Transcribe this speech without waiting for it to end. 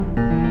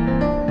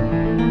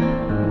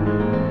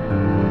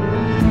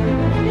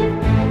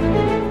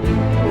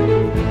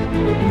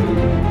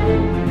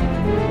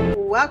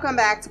Welcome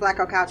back to Black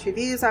Girl Couch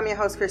Reviews. I'm your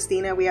host,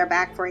 Christina. We are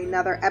back for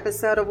another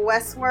episode of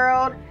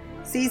Westworld,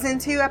 Season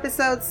 2,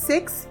 Episode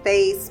 6,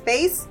 Phase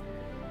Space.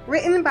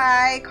 Written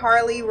by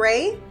Carly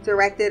Ray,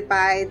 directed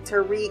by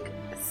Tariq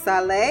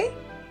Saleh.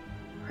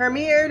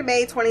 Premiered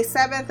May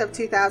 27th of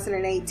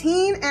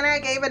 2018, and I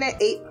gave it an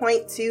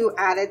 8.2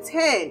 out of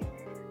 10.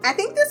 I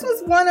think this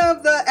was one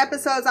of the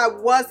episodes I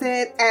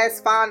wasn't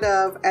as fond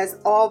of as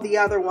all the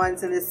other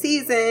ones in the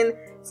season.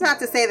 It's not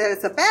to say that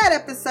it's a bad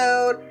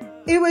episode.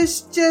 It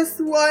was just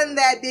one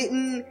that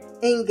didn't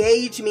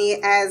engage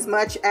me as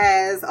much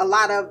as a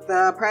lot of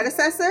the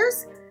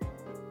predecessors.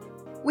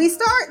 We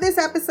start this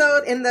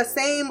episode in the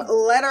same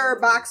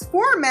letterbox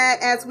format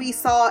as we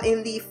saw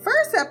in the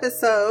first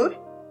episode,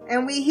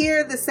 and we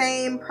hear the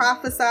same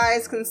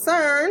prophesized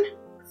concern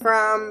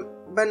from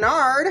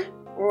Bernard,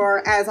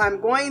 or as I'm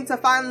going to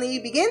finally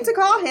begin to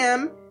call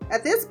him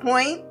at this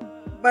point,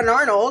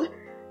 Bernarnold,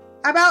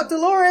 about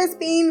Dolores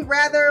being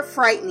rather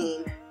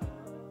frightening.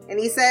 And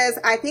he says,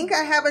 I think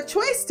I have a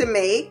choice to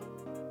make.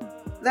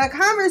 The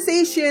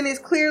conversation is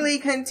clearly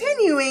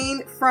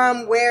continuing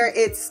from where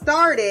it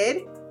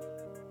started,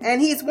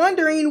 and he's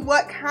wondering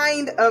what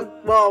kind of,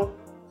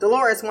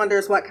 Dolores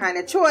wonders what kind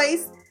of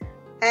choice,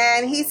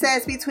 and he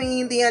says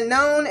between the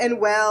unknown and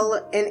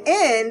an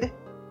end,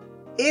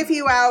 if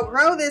you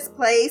outgrow this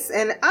place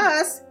and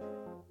us,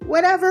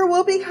 whatever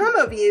will become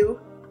of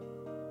you.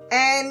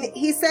 And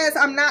he says,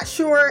 I'm not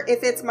sure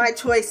if it's my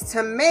choice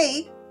to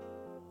make.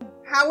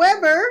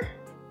 However,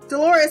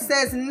 Dolores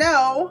says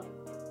no,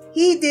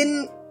 he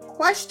didn't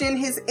question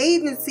his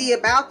agency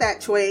about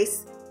that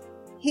choice.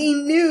 He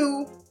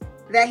knew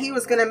that he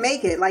was going to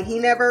make it. Like, he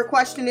never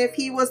questioned if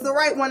he was the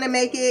right one to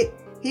make it.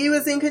 He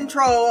was in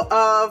control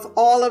of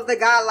all of the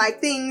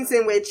godlike things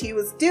in which he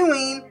was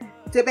doing,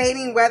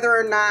 debating whether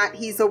or not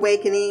he's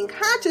awakening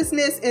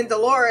consciousness in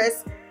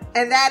Dolores.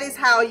 And that is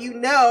how you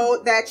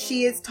know that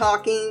she is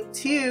talking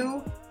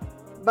to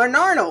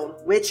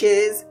Bernarnold, which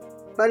is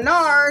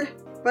Bernard,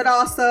 but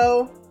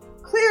also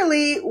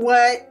clearly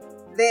what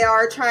they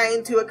are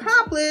trying to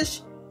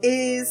accomplish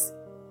is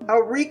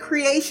a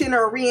recreation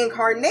or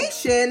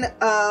reincarnation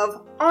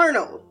of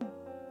Arnold.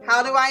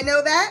 How do I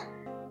know that?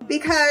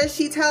 Because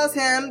she tells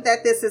him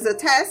that this is a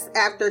test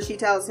after she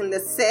tells him to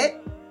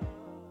sit,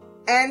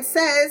 and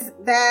says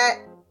that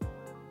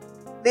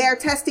they are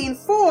testing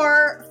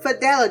for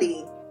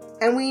fidelity.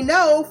 And we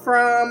know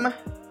from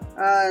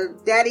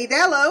Daddy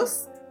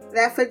Delos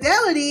that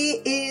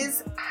fidelity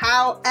is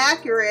how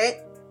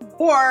accurate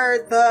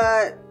or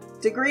the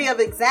degree of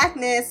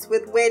exactness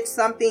with which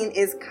something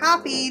is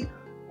copied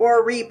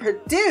or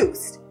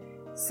reproduced.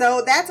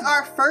 So that's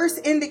our first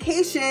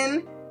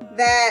indication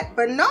that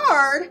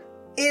Bernard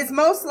is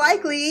most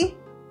likely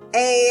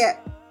a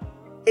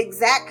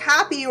exact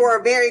copy or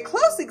a very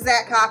close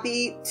exact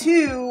copy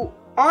to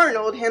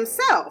Arnold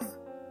himself.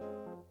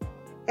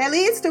 It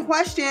leads to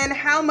question,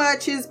 how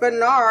much is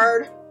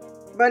Bernard?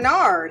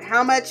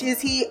 How much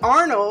is he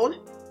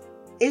Arnold?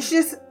 It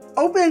just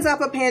opens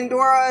up a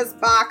Pandora's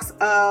box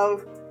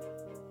of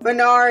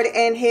Bernard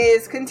and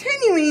his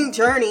continuing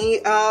journey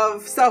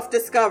of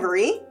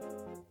self-discovery.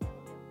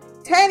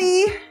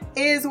 Teddy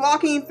is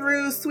walking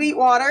through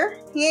Sweetwater.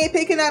 He ain't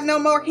picking up no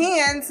more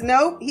cans.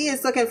 Nope, he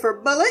is looking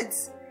for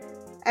bullets.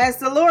 As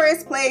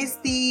Dolores plays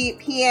the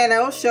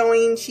piano,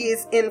 showing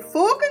she's in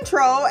full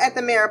control at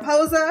the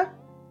Mariposa.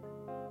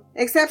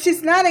 Except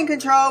she's not in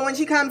control when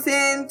she comes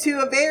in to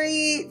a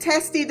very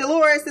testy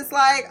Dolores. It's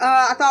like,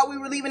 I thought we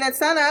were leaving at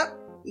sunup.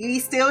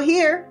 You still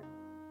here.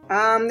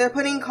 They're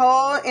putting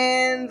coal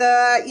in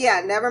the...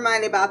 Yeah, never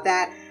mind about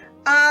that.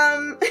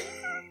 I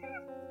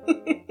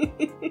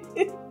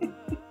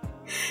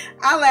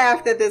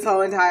laughed at this whole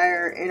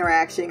entire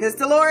interaction because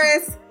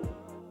Dolores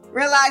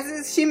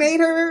realizes she made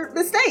her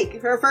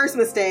mistake, her first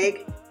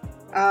mistake,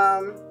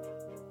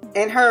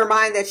 in her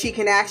mind that she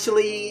can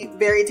actually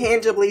very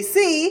tangibly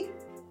see,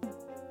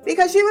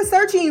 because she was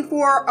searching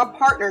for a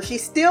partner.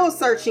 She's still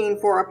searching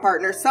for a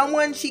partner,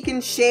 someone she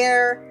can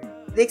share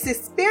this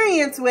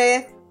experience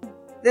with,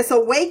 this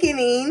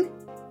awakening.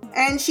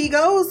 And she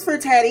goes for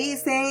Teddy,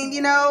 saying,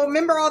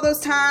 remember all those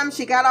times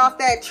she got off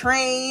that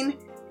train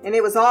and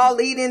it was all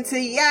leading to,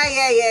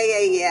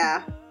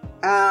 yeah.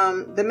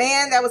 The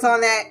man that was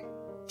on that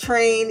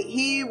train,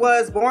 he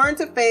was born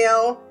to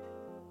fail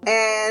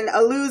and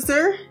a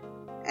loser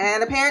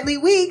and apparently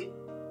weak,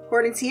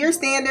 according to your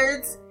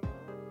standards.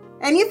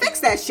 And you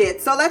fix that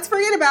shit. So let's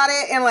forget about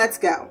it and let's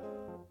go.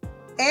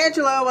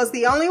 Angela was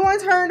the only one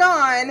turned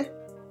on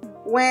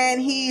when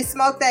he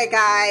smoked that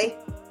guy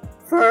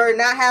for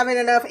not having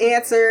enough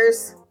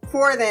answers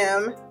for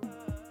them.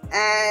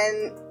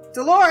 And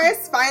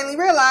Dolores finally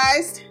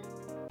realized,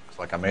 looks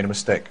like I made a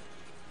mistake.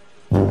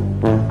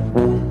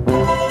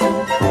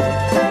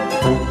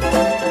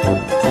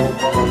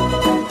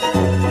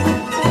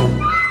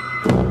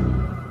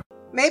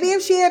 maybe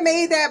if she had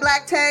made that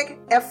black tech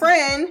a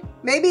friend,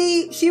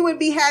 maybe she would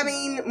be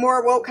having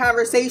more woke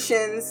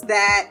conversations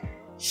that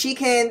she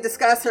can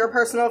discuss her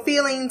personal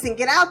feelings and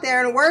get out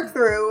there and work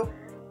through.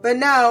 But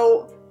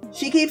no,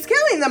 she keeps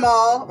killing them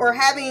all or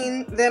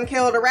having them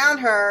killed around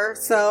her,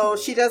 so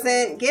she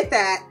doesn't get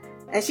that.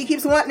 And she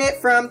keeps wanting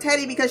it from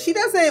Teddy because she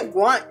doesn't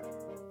want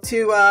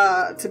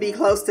to be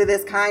close to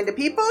this kind of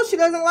people. She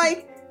doesn't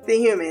like the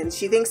humans.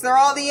 She thinks they're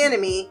all the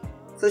enemy.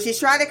 So she's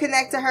trying to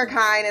connect to her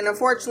kind, and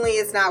unfortunately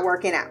it's not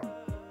working out.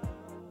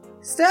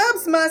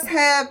 Stubbs must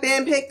have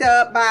been picked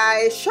up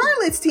by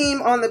Charlotte's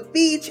team on the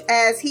beach,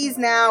 as he's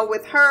now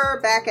with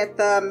her back at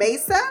the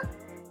Mesa.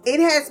 It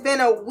has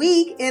been a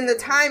week in the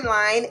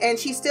timeline, and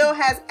she still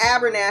has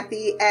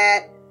Abernathy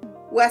at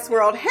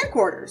Westworld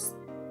headquarters.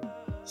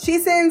 She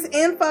sends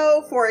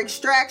info for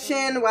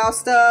extraction while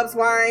Stubbs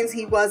whines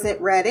he wasn't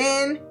read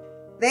in.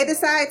 They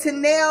decide to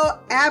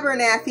nail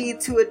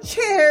Abernathy to a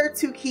chair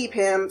to keep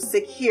him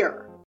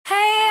secure.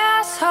 Hey,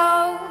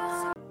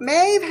 asshole!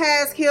 Maeve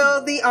has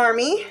killed the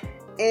army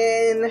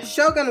in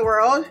Shogun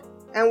World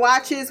and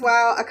watches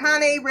while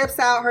Akane rips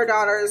out her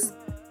daughter's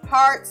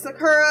heart,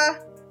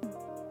 Sakura,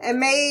 and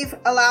Maeve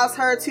allows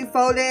her to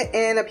fold it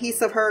in a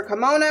piece of her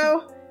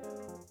kimono.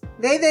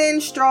 They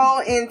then stroll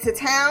into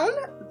town,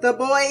 the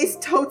boys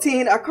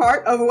toting a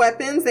cart of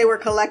weapons. They were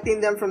collecting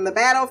them from the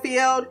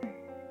battlefield.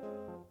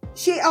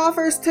 She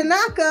offers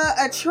Tanaka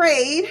a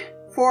trade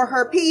for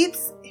her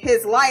peeps,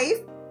 his life,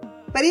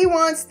 but he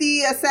wants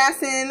the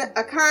assassin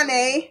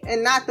Akane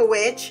and not the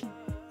witch.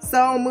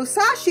 So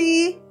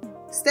Musashi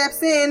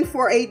steps in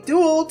for a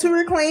duel to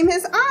reclaim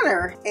his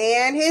honor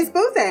and his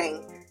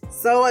Buthang.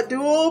 So a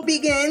duel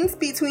begins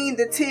between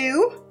the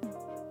two.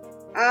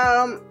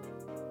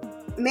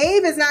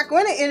 Maeve is not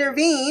going to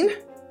intervene,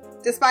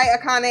 despite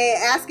Akane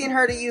asking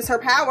her to use her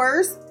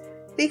powers,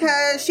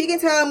 because she can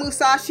tell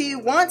Musashi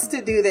wants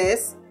to do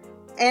this.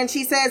 And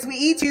she says, we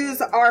each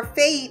choose our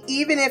fate,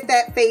 even if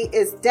that fate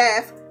is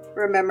death.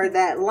 Remember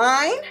that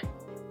line?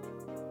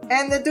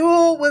 And the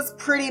duel was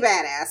pretty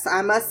badass.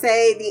 I must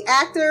say, the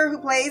actor who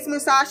plays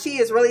Musashi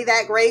is really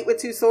that great with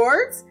two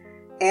swords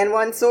and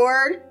one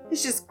sword.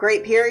 It's just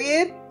great,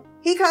 period.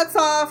 He cuts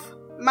off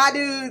my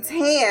dude's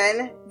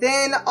hand,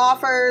 then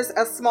offers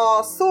a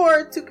small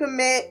sword to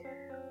commit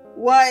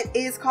what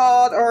is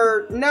called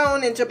or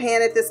known in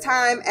Japan at this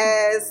time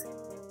as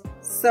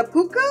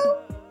seppuku,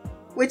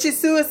 which is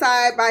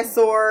suicide by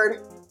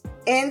sword,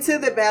 into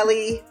the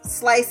belly,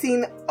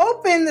 slicing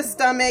open the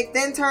stomach,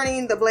 then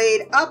turning the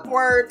blade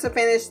upward to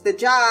finish the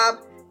job.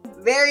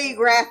 Very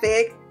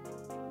graphic.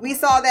 We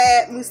saw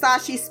that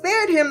Musashi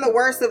spared him the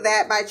worst of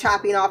that by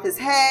chopping off his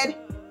head,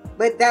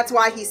 but that's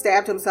why he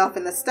stabbed himself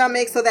in the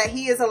stomach, so that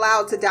he is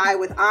allowed to die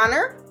with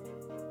honor.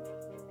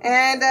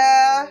 And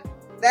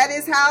that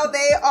is how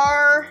they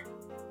are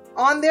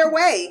on their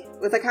way,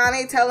 with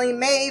Akane telling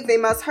Maeve they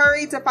must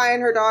hurry to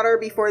find her daughter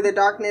before the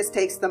darkness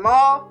takes them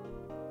all.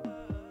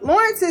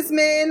 Lawrence's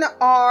men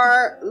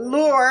are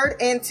lured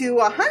into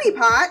a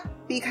honeypot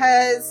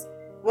because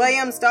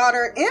William's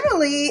daughter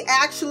Emily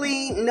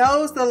actually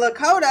knows the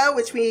Lakota,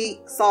 which we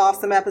saw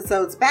some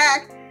episodes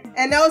back,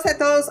 and knows that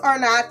those are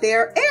not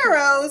their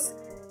arrows.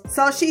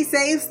 So she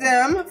saves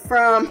them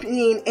from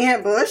being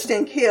ambushed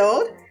and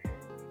killed.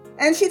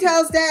 And she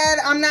tells Dad,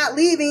 I'm not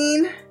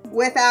leaving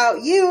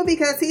without you,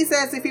 because he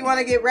says if you want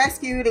to get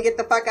rescued and get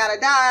the fuck out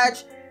of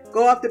Dodge,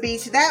 go up the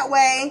beach that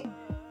way.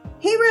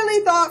 He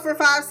really thought for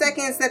 5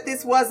 seconds that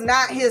this was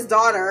not his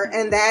daughter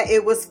and that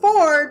it was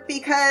Ford,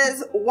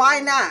 because why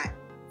not?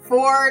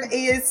 Ford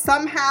is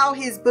somehow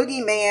his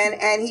boogeyman,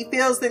 and he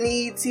feels the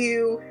need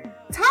to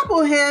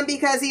topple him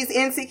because he's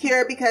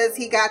insecure because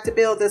he got to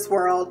build this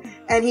world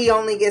and he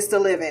only gets to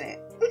live in it.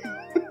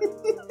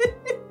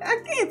 I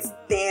can't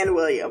stand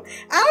William.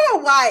 I don't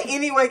know why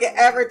anyone could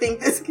ever think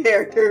this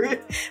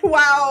character,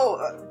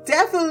 while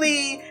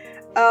definitely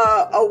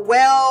a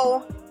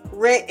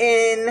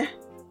well-written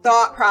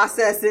thought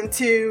process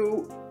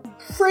into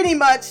pretty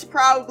much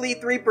probably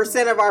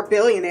 3% of our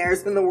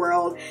billionaires in the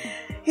world,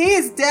 he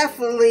is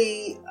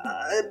definitely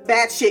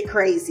batshit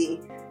crazy.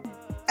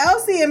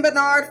 Elsie and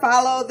Bernard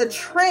follow the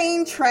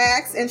train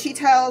tracks, and she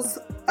tells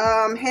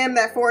him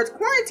that Ford's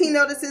quarantine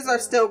notices are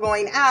still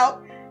going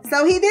out.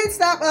 So he did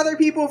stop other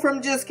people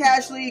from just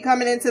casually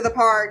coming into the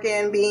park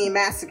and being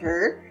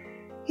massacred.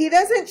 He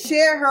doesn't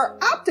share her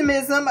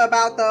optimism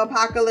about the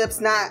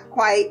apocalypse not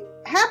quite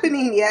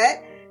happening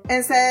yet,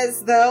 and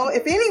says, though,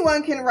 if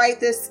anyone can right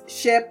this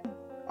ship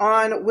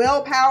on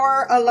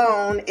willpower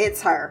alone,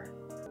 it's her.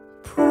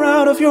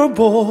 Proud of your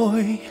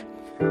boy.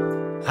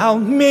 I'll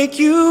make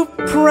you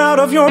proud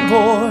of your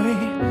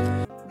boy.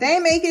 They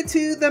make it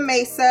to the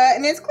Mesa,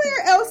 and it's clear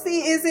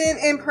Elsie isn't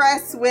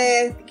impressed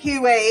with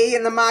QA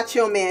and the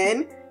Macho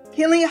Men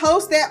killing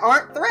hosts that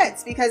aren't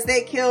threats, because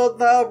they killed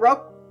the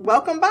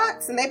welcome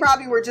bots, and they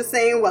probably were just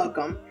saying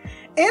welcome.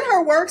 In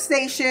her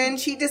workstation,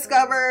 she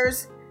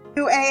discovers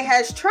QA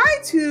has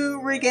tried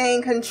to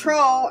regain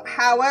control.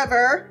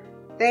 However,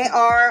 they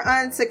are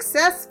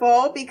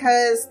unsuccessful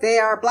because they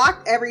are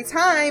blocked every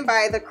time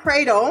by the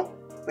cradle,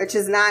 which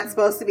is not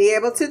supposed to be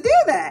able to do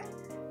that.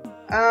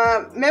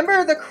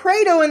 Remember, the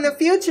cradle in the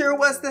future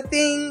was the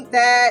thing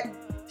that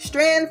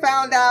Strand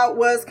found out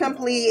was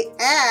complete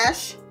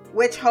ash,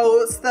 which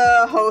holds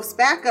the host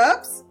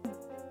backups.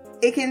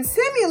 It can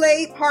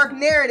simulate park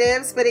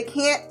narratives, but it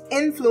can't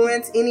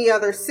influence any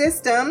other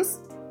systems.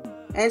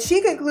 And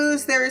she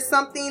concludes there is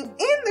something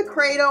in the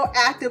cradle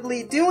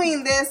actively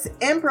doing this,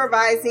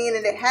 improvising,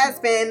 and it has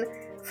been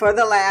for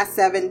the last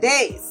 7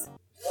 days.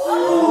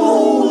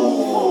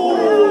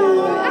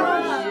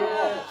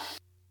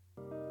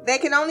 They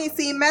can only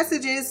see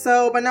messages,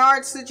 so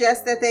Bernard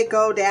suggests that they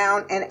go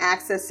down and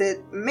access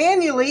it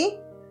manually.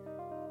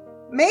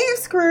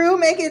 Maeve's crew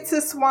make it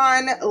to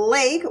Swan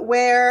Lake,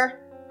 where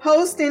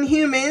host and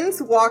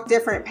humans walk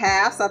different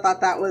paths. I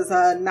thought that was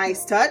a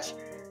nice touch.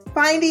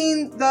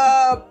 Finding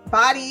the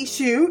body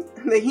chute,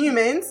 the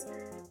humans,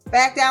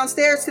 back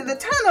downstairs to the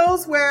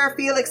tunnels where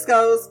Felix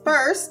goes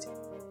first.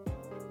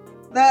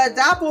 The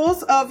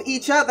doppels of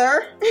each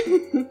other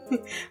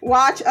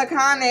watch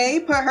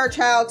Akane put her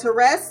child to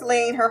rest,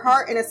 laying her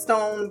heart in a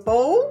stone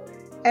bowl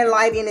and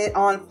lighting it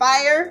on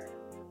fire.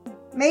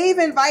 Maeve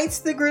invites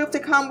the group to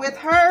come with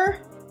her.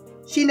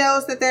 She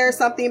knows that there's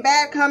something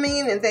bad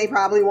coming and they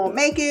probably won't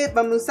make it,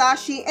 but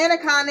Musashi and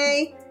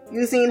Akane,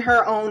 using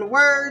her own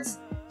words,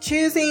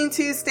 choosing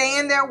to stay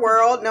in their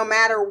world no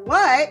matter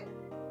what,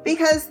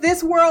 because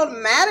this world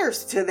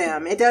matters to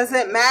them. It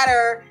doesn't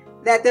matter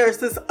that there's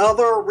this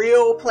other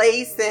real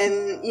place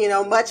and,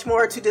 much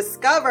more to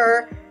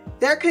discover.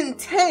 They're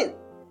content.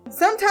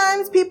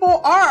 Sometimes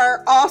people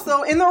are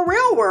also in the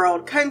real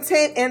world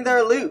content in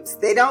their loops.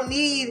 They don't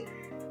need,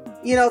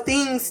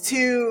 things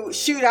to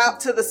shoot out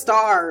to the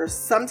stars.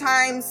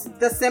 Sometimes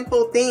the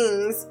simple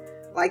things,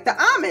 like the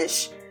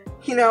Amish,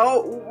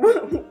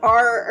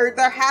 are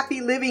they're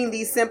happy living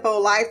these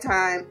simple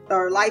lifetime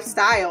or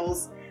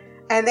lifestyles,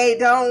 and they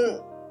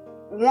don't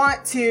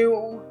want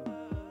to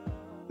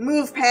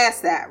move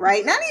past that,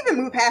 right? Not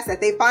even move past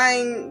that. They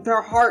find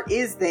their heart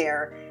is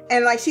there.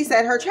 And like she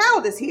said, her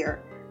child is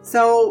here.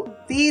 So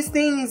these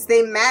things,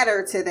 they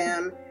matter to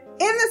them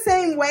in the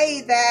same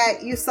way that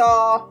you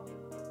saw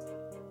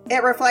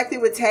it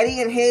reflected with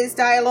Teddy and his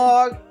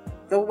dialogue,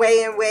 the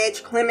way in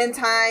which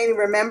Clementine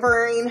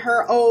remembering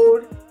her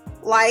old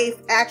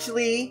life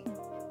actually,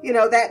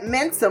 that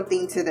meant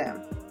something to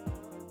them.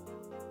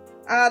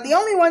 The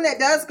only one that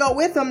does go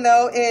with them,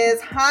 though,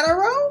 is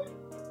Hanaro.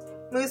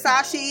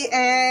 Musashi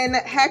and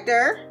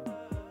Hector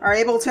are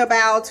able to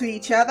bow to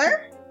each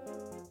other.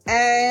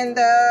 And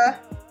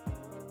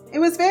it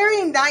was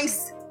very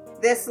nice,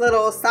 this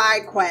little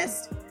side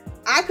quest.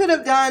 I could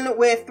have done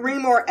with 3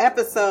 more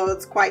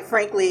episodes, quite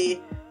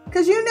frankly,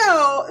 because you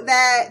know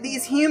that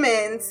these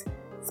humans,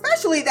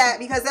 especially that,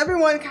 because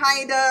everyone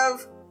kind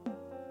of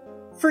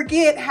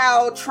forget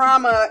how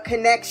trauma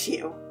connects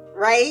you,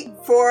 right?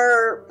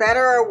 For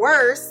better or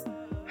worse,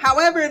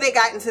 however they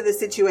got into the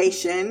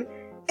situation.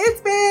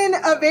 It's been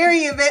a very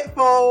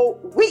eventful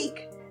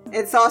week.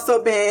 It's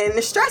also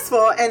been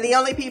stressful, and the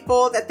only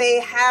people that they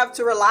have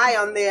to rely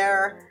on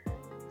their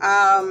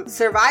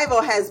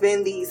survival has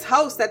been these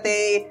hosts that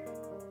they,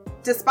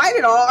 despite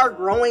it all, are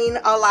growing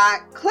a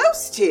lot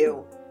close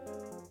to.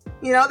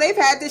 They've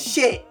had to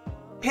shit,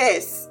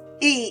 piss,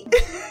 eat,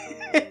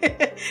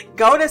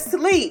 go to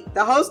sleep.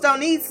 The hosts don't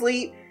need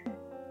sleep.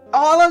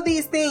 All of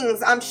these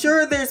things, I'm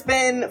sure there's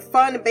been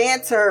fun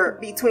banter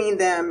between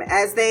them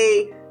as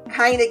they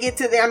kind of get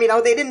to them.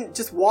 They didn't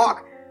just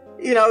walk,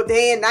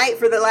 day and night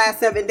for the last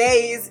 7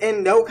 days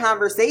and no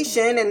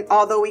conversation. And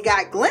although we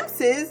got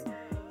glimpses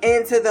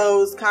into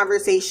those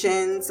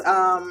conversations,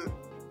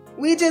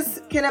 we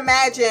just can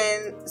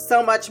imagine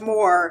so much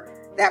more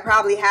that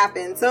probably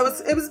happened. So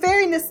it was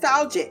very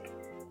nostalgic,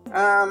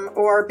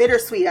 or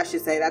bittersweet, I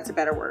should say. That's a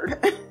better word.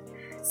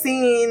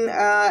 Seeing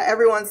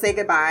everyone say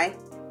goodbye.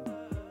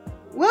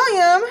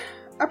 William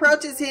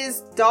approaches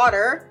his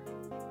daughter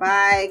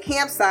by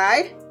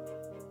campfire.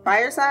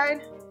 I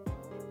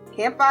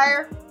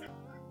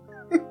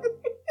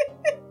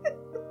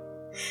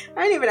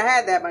didn't even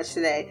have that much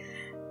today.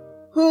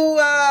 Who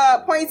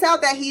points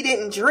out that he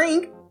didn't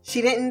drink.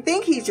 She didn't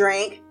think he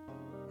drank,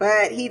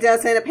 but he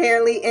doesn't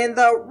apparently in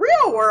the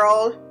real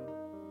world.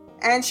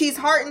 And she's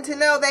heartened to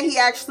know that he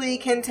actually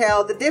can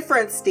tell the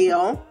difference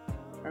still.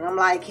 And I'm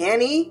like,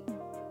 can he?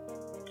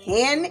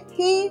 Can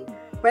he?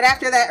 But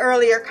after that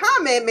earlier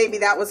comment, maybe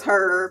that was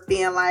her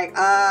being like,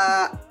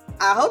 I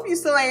hope you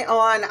still ain't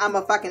on I'm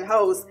a fucking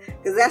host,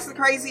 because that's the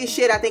craziest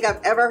shit I think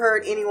I've ever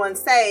heard anyone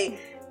say.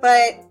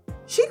 But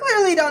she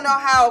clearly don't know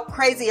how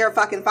crazy her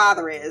fucking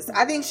father is.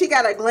 I think she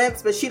got a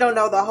glimpse, but she don't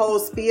know the whole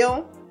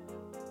spiel.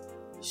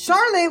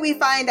 Charlotte, we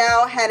find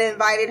out, had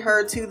invited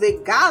her to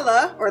the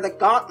gala, or the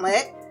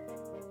gauntlet,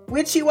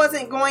 which she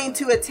wasn't going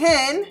to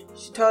attend.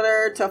 She told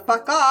her to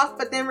fuck off,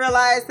 but then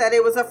realized that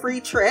it was a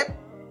free trip.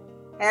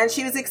 And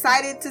she was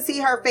excited to see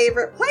her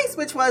favorite place,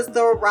 which was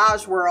the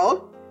Raj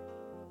World.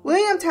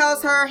 William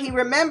tells her he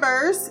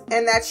remembers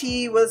and that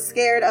she was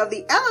scared of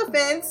the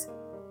elephants,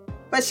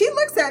 but she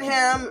looks at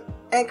him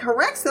and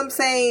corrects him,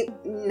 saying,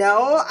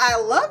 no, I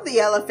love the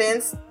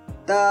elephants.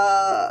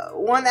 The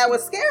one that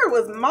was scared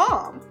was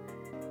Mom.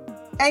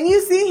 And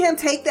you see him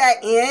take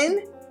that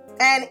in,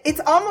 and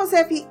it's almost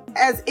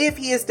as if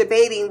he is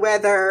debating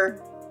whether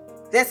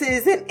this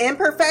is an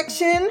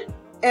imperfection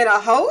in a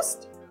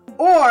host,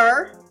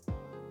 or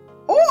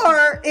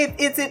or if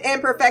it's an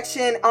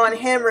imperfection on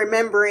him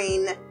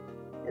remembering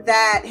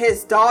that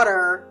his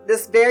daughter,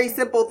 this very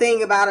simple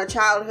thing about a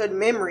childhood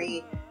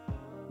memory,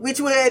 which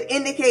would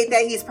indicate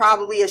that he's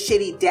probably a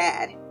shitty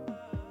dad.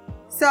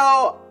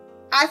 So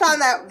I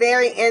found that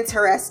very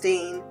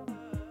interesting.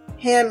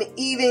 Him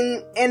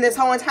even in this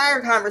whole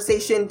entire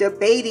conversation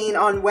debating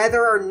on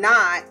whether or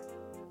not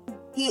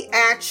he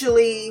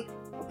actually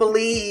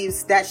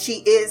believes that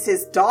she is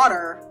his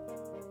daughter.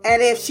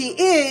 And if she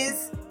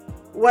is,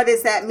 what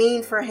does that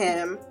mean for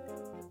him?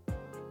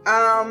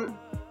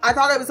 I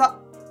thought it was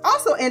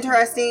also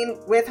interesting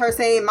with her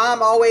saying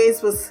Mom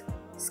always was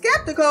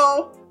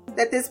skeptical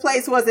that this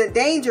place wasn't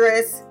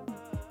dangerous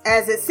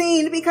as it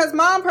seemed, because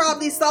Mom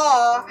probably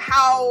saw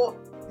how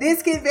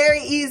this could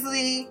very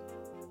easily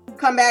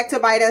come back to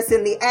bite us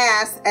in the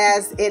ass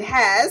as it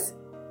has.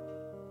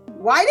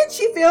 Why did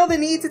she feel the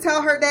need to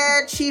tell her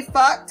dad she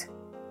fucked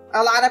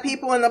a lot of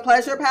people in the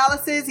pleasure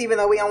palaces, even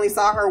though we only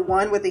saw her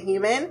one with a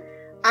human?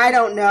 I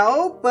don't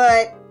know,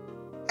 but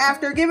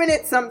after giving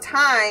it some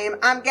time,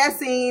 I'm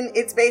guessing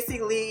it's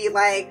basically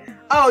like,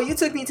 oh, you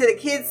took me to the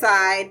kid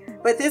side,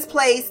 but this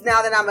place,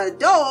 now that I'm an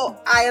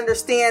adult, I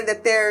understand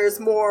that there's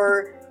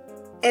more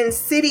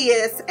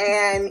insidious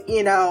and,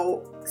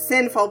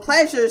 sinful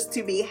pleasures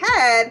to be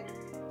had,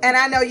 and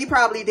I know you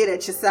probably did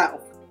it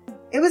yourself.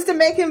 It was to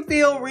make him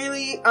feel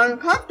really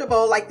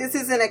uncomfortable, like this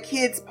isn't a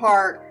kid's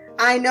park.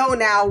 I know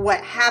now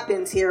what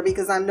happens here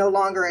because I'm no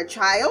longer a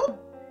child.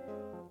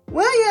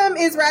 William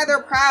is rather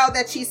proud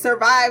that she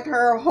survived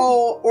her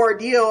whole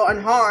ordeal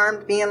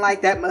unharmed, being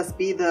like, that must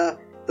be the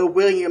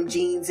William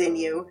genes in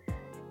you.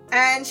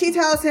 And she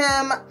tells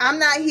him, I'm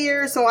not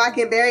here so I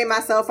can bury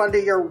myself under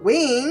your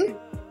wing,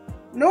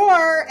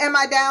 nor am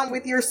I down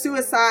with your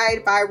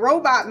suicide by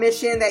robot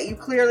mission that you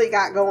clearly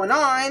got going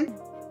on.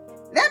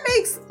 That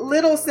makes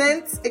little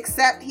sense,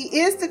 except he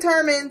is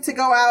determined to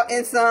go out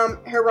in some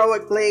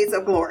heroic blaze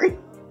of glory.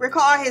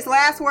 Recall his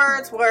last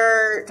words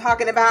were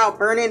talking about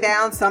burning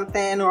down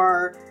something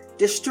or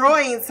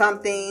destroying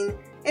something,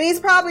 and he's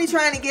probably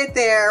trying to get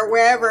there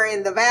wherever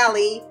in the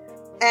valley,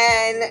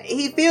 and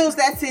he feels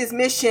that's his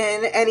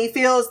mission, and he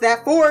feels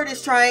that Ford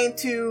is trying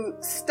to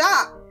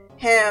stop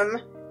him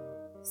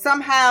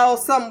somehow,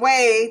 some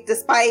way,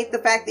 despite the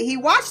fact that he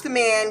watched the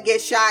man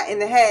get shot in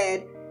the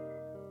head.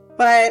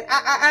 But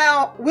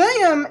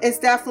William is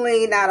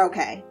definitely not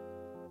okay.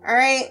 All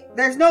right?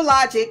 There's no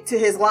logic to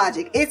his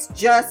logic. It's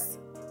just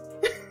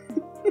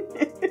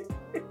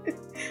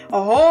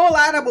a whole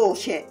lot of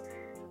bullshit.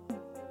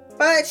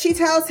 But she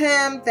tells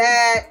him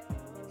that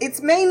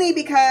it's mainly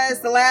because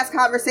the last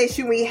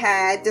conversation we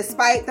had,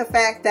 despite the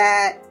fact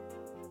that,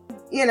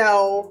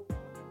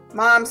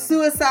 Mom's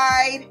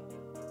suicide,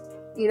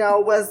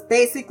 was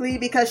basically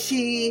because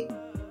she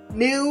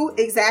knew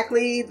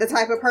exactly the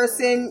type of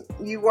person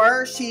you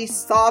were. She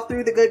saw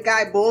through the good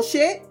guy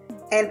bullshit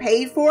and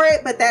paid for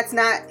it, but that's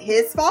not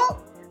his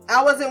fault.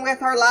 I wasn't with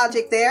her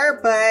logic there,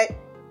 but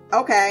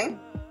okay.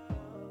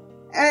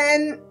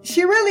 And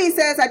she really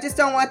says, I just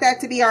don't want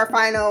that to be our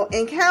final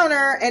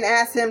encounter, and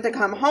asks him to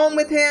come home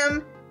with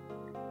him.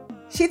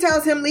 She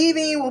tells him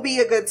leaving will be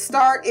a good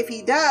start if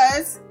he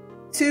does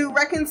to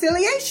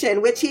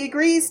reconciliation, which he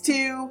agrees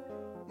to,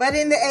 but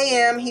in the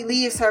AM he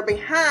leaves her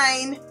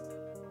behind.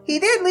 He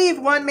did leave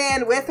one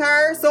man with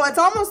her, so it's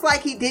almost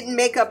like he didn't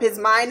make up his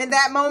mind in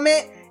that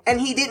moment,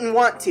 and he didn't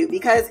want to,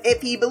 because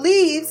if he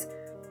believes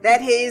that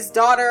his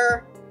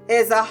daughter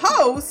is a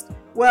host,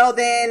 well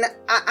then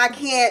I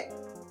can't,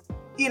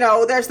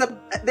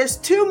 there's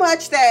too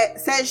much that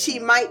says she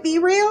might be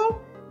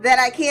real that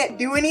I can't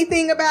do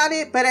anything about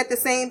it. But at the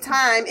same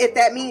time, if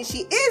that means she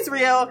is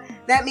real,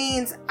 that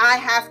means I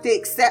have to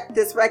accept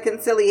this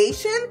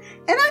reconciliation,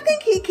 and I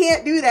think he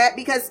can't do that,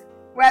 because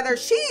whether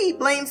she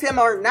blames him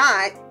or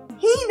not,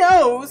 he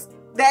knows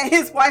that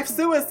his wife's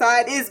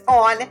suicide is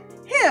on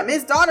him.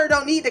 His daughter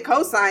don't need to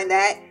co-sign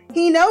that.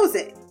 He knows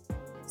it.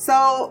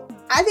 So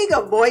I think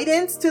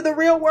avoidance to the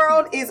real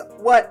world is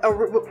what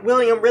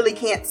William really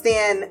can't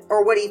stand,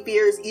 or what he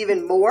fears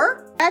even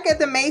more. Back at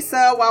the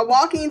Mesa, while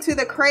walking to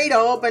the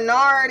cradle,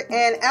 Bernard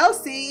and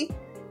Elsie,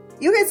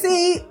 you can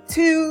see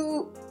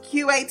two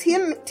QA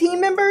team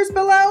members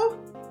below.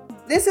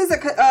 This is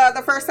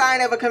the first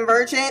sign of a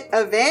convergent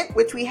event,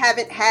 which we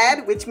haven't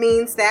had, which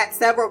means that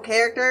several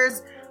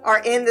characters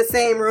are in the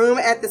same room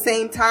at the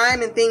same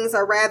time, and things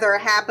are rather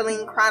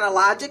happening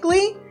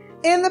chronologically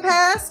in the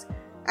past.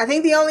 I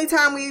think the only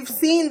time we've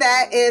seen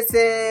that is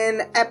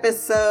in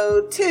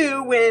episode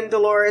 2 when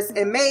Dolores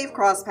and Maeve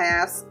cross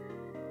paths.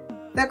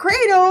 The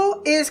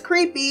cradle is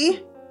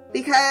creepy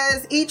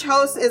because each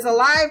host is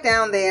alive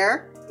down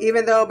there,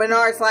 even though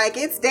Bernard's like,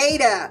 it's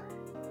Data.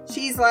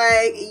 She's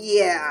like,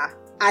 yeah.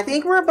 I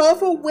think we're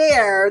both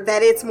aware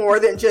that it's more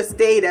than just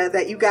Data,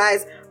 that you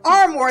guys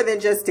are more than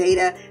just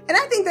Data. And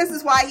I think this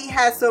is why he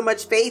has so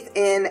much faith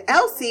in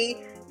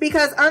Elsie,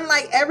 because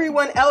unlike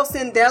everyone else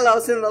in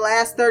Delos in the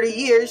last 30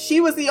 years, she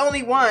was the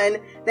only one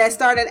that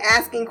started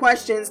asking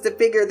questions to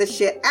figure the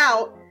shit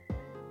out.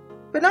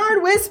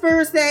 Bernard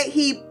whispers that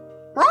he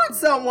brought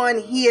someone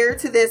here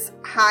to this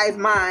hive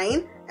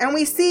mind, and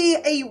we see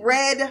a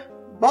red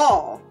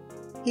ball.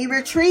 He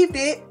retrieved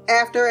it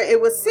after it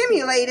was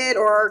simulated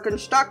or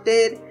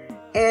constructed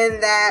in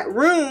that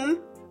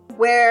room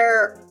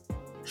where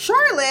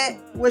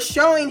Charlotte was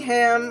showing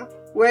him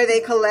where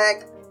they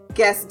collect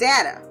guest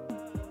data.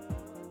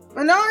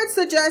 Bernard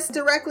suggests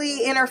directly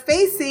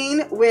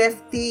interfacing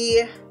with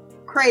the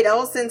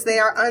cradle since they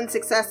are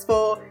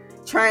unsuccessful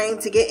trying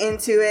to get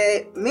into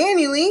it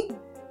manually,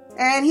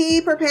 and he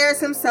prepares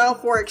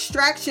himself for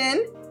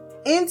extraction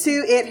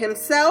into it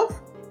himself.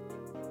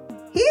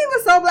 He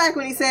was so black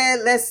when he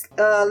said, let's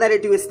let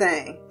it do its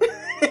thing.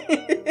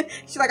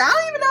 She's like, I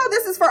don't even know if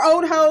this is for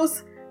old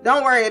hosts.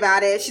 Don't worry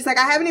about it. She's like,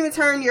 I haven't even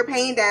turned your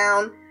pain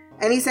down.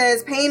 And he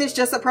says, pain is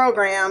just a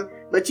program,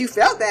 but you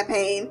felt that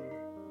pain.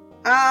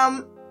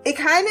 It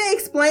kind of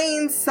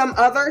explains some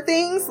other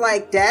things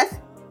like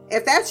death.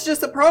 If that's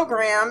just a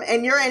program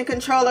and you're in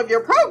control of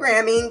your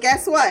programming,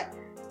 guess what?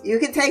 You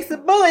can take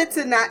some bullets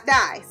and not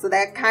die. So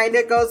that kind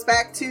of goes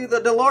back to the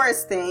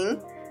Dolores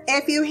thing.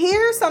 If you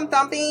hear some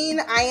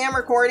thumping, I am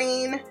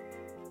recording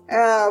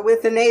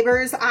with the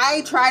neighbors.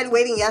 I tried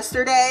waiting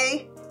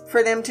yesterday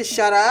for them to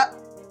shut up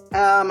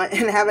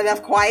and have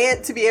enough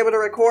quiet to be able to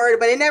record,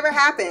 but it never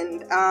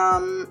happened.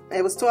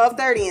 It was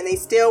 12:30 and they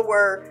still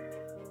were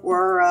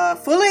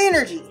full of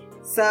energy.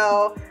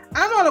 So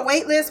I'm on a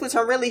wait list, which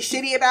I'm really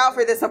shitty about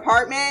for this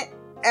apartment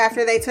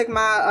after they took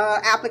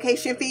my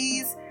application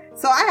fees.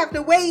 So I have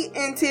to wait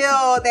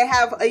until they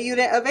have a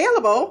unit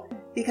available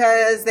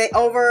because they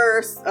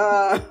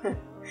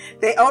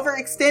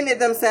overextended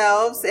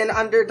themselves and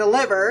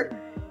under-delivered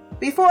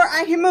before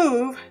I can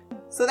move.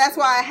 So that's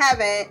why I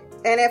haven't.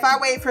 And if I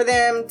wait for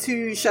them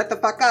to shut the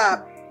fuck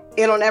up,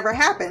 it'll never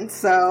happen.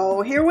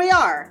 So here we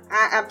are.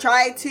 I've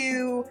tried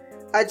to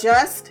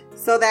adjust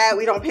so that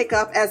we don't pick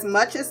up as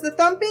much as the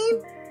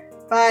thumping.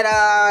 But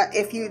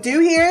if you do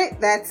hear it,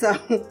 that's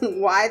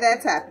why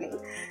that's happening.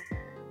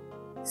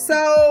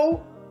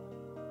 So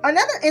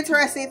another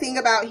interesting thing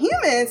about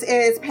humans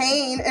is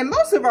pain, and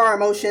most of our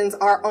emotions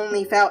are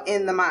only felt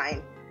in the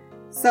mind.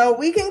 So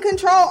we can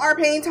control our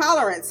pain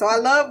tolerance. So I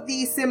love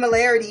these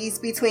similarities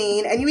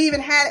between, and you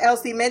even had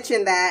Elsie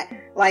mention that,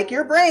 like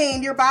your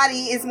brain, your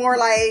body is more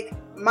like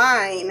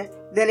mine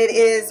than it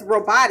is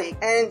robotic,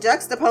 and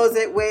juxtapose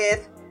it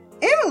with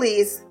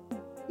Emily's,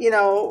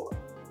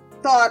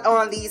 thought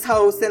on these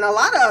hosts and a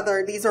lot of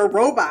other, these are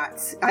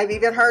robots. I've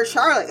even heard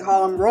Charlotte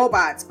call them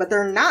robots, but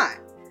they're not.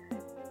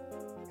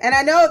 And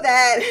I know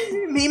that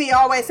Mimi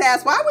always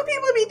asks, why would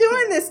people be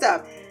doing this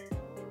stuff?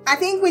 I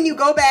think when you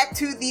go back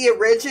to the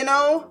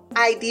original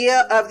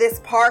idea of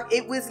this park,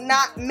 it was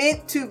not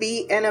meant to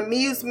be an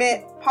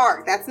amusement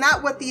park. That's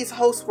not what these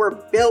hosts were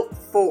built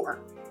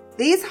for.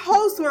 These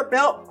hosts were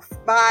built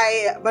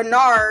by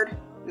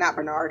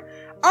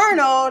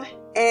Arnold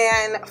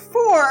and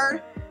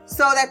Ford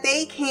so that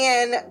they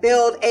can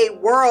build a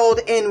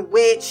world in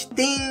which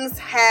things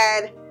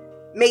had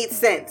made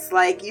sense.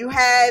 Like you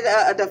had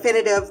a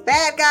definitive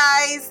bad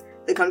guys,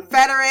 the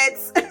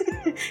Confederates,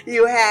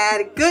 you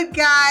had good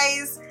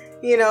guys,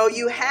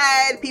 you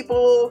had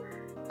people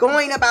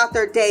going about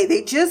their day.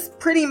 They just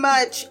pretty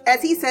much,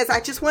 as he says, I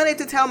just wanted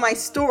to tell my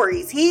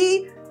stories.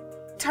 He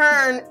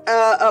turned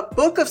a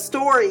book of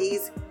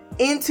stories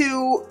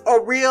into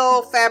a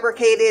real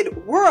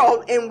fabricated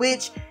world in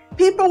which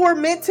people were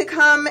meant to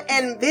come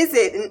and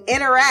visit and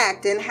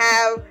interact and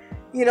have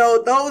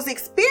those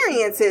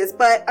experiences.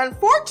 But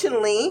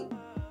unfortunately,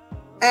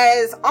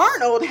 as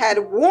Arnold had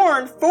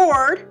warned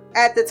Ford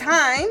at the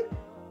time,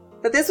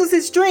 that this was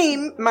his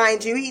dream,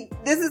 mind you,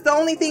 this is the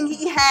only thing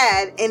he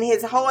had in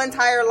his whole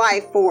entire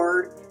life,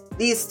 Ford,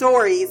 these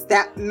stories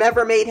that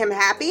never made him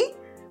happy.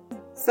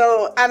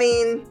 So, I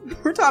mean,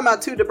 we're talking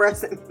about two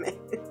depressing men.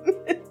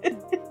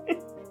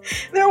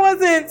 There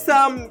wasn't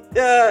some,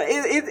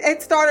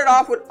 it started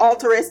off with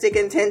altruistic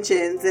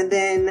intentions, and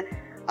then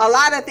a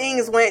lot of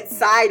things went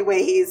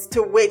sideways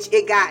to which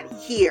it got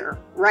here,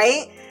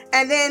 right?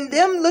 And then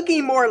them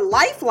looking more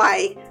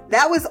lifelike,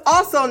 that was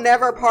also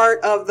never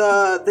part of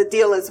the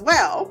deal as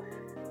well.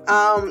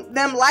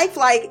 Them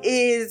lifelike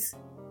is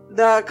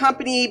the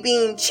company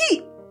being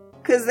cheap,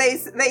 because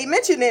they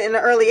mentioned it in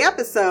an early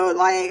episode,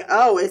 like,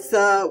 oh, it's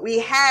we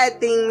had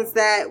things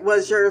that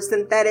was your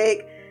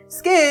synthetic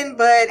skin,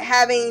 but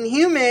having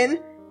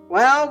human,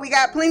 well, we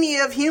got plenty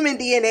of human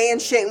DNA and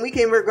shit, and we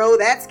can regrow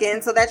that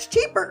skin, so that's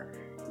cheaper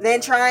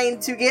than trying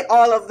to get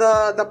all of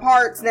the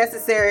parts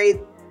necessary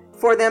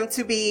for them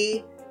to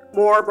be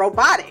more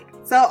robotic.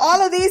 So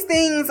all of these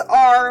things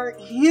are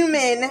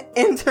human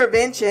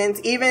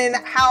interventions, even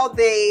how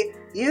they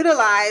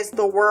utilize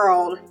the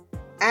world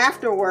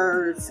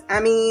afterwards. I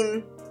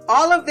mean,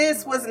 all of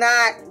this was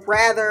not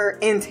rather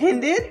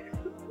intended.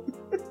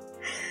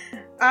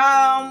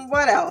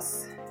 What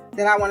else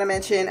did I want to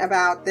mention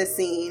about this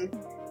scene?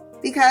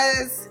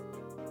 Because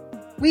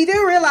we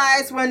do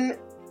realize when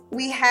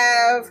we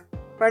have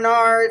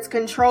Bernard's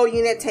control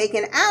unit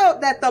taken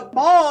out that the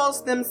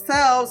balls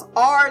themselves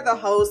are the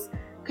host's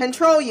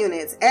control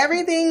units.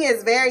 Everything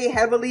is very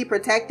heavily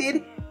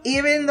protected.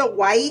 Even the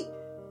white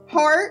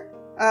part,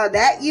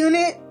 that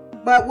unit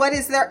But what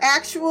is their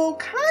actual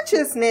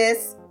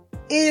consciousness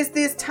is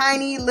this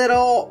tiny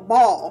little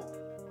ball.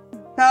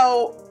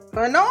 So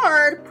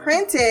Bernard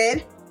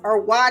printed, or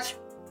watched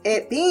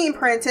it being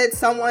printed,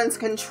 someone's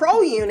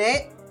control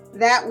unit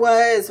that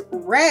was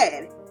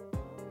red.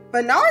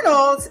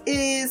 Bernardo's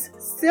is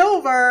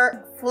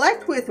silver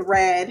flecked with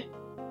red.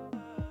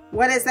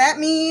 What does that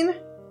mean?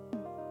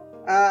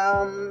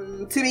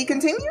 To be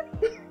continued?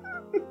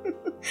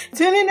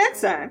 Tune in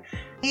next time.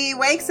 He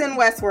wakes in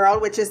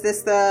Westworld, which is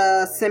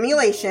the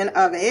simulation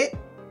of it,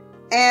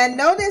 and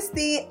notice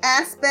the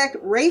aspect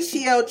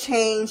ratio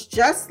change,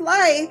 just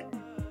like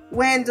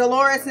when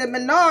Dolores and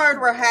Bernard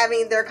were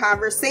having their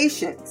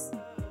conversations.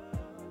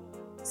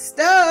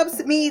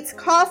 Stubbs meets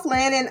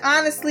Coughlin, and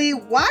honestly,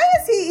 why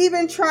is he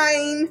even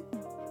trying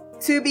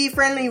to be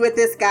friendly with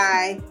this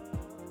guy?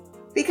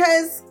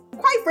 Because,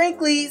 quite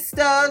frankly,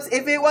 Stubbs,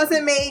 if it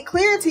wasn't made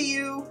clear to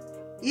you,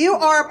 you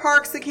are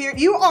park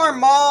security, you are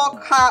mall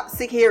cop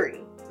security.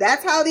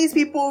 That's how these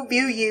people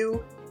view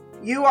you.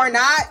 You are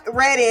not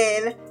read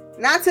in.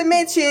 Not to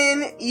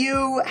mention,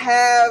 you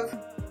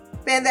have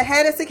been the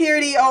head of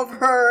security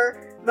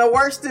over the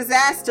worst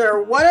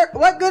disaster. What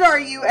good are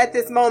you at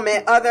this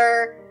moment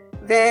other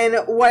than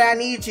what I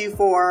need you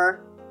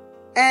for?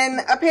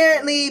 And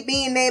apparently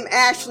being named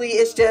Ashley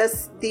is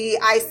just the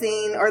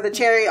icing or the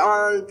cherry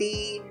on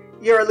the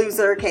you're a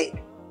loser cake.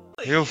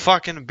 You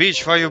fucking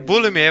bitch, why you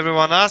bully me?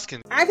 Everyone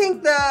asking. I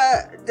think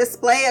the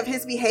display of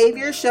his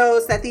behavior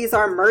shows that these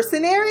are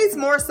mercenaries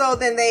more so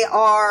than they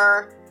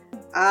are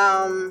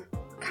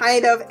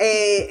kind of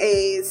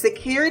a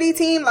security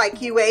team like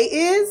QA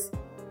is.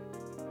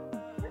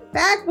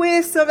 Back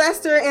with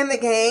Sylvester and the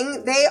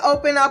gang, they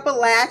open up a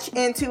latch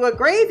into a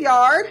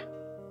graveyard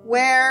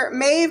where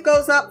Maeve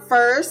goes up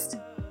first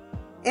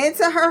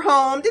into her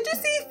home. Did you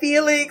see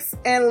Felix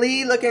and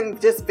Lee looking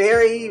just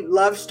very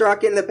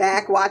love-struck in the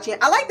back watching?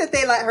 I like that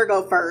they let her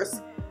go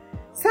first.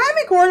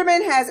 Simon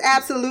Quarterman has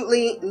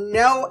absolutely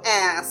no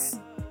ass,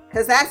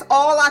 because that's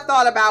all I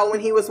thought about when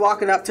he was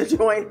walking up to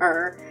join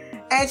her.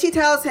 And she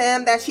tells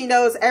him that she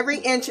knows every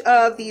inch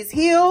of these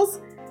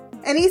heels,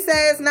 and he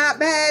says not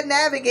bad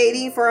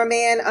navigating for a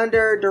man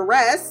under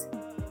duress.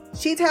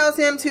 She tells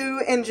him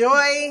to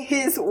enjoy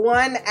his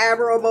one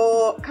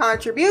admirable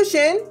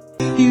contribution.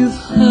 You've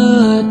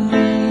hurt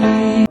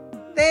me.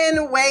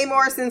 Then way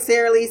more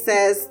sincerely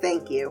says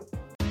thank you.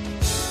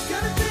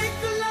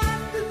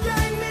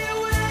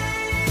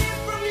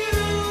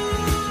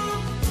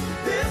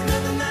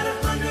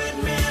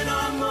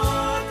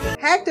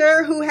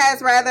 Hector, who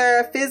has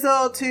rather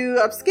fizzled to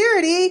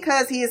obscurity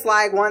because he's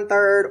like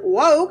 1/3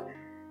 woke,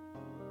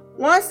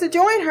 wants to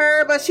join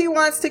her, but she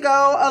wants to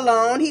go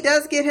alone. He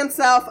does get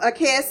himself a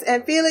kiss,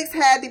 and Felix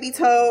had to be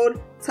told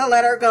to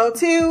let her go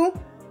too.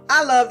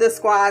 I love this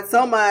squad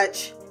so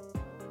much.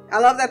 I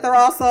love that they're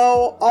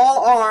also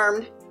all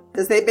armed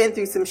because they've been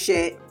through some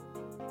shit.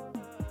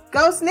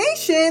 Ghost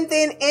Nation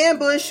then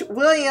ambush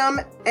William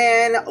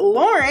and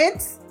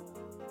Lawrence.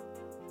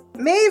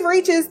 Maeve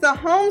reaches the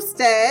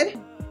homestead,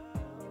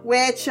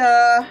 which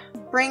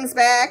brings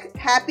back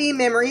happy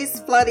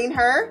memories flooding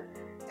her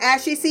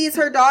as she sees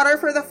her daughter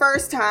for the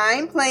first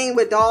time playing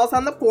with dolls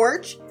on the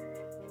porch.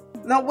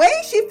 The way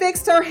she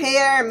fixed her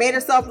hair and made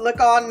herself look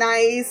all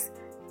nice.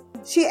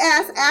 She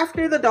asks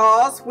after the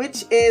dolls,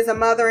 which is a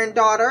mother and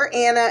daughter,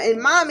 Anna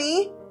and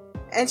Mommy,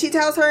 and she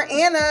tells her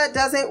Anna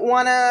doesn't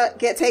want to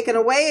get taken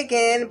away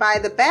again by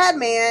the bad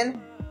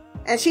man,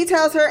 and she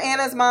tells her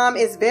Anna's mom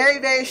is very,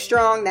 very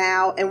strong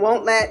now and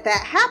won't let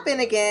that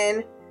happen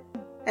again.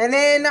 And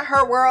then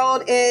her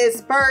world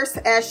is burst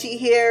as she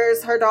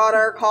hears her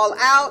daughter call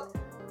out,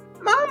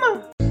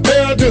 "Mama."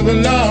 Hell to the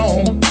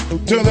no,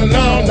 to the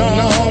no, no,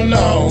 no,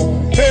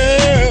 no.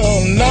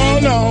 Hell no,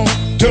 no,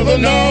 to the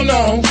no,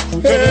 no.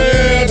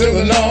 Hell to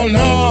the no,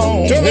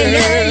 no, to the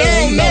no,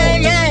 no, no,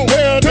 no.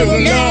 Hell to the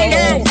no,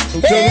 no, to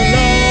the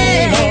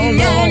no,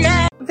 no,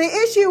 no.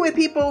 The issue with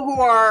people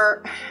who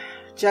are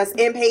just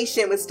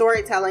impatient with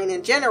storytelling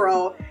in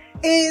general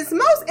is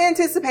most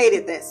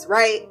anticipated this,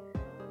 right?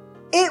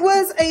 It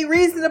was a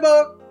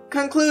reasonable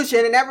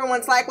conclusion, and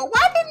everyone's like, well,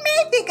 why didn't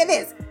May think of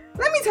this?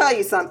 Let me tell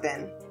you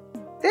something.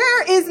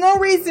 There is no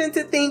reason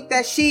to think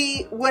that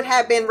she would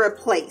have been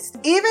replaced.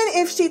 Even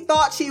if she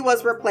thought she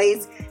was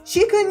replaced,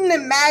 she couldn't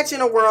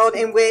imagine a world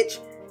in which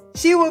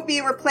she would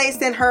be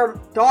replaced and her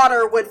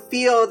daughter would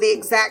feel the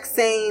exact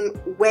same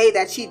way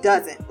that she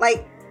doesn't.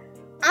 Like,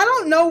 I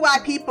don't know why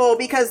people,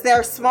 because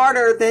they're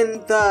smarter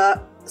than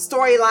the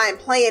storyline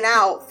playing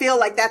out, feel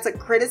like that's a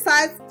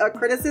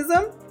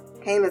criticism.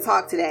 Can't even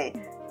talk today.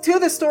 To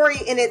the story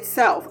in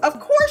itself. Of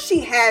course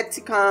she had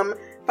to come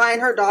find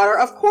her daughter.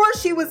 Of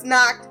course she was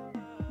knocked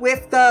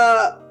with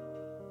the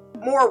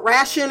more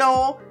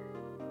rational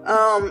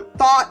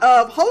thought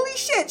of, holy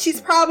shit, she's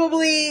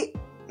probably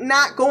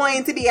not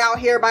going to be out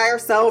here by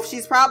herself.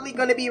 She's probably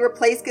going to be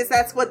replaced because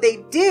that's what they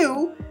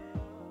do.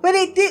 But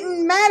it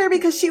didn't matter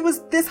because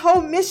this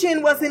whole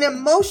mission was an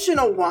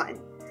emotional one.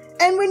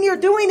 And when you're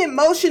doing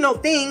emotional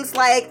things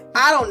like,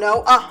 I don't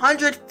know,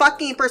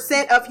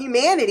 100% of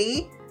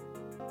humanity,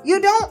 you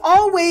don't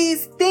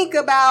always think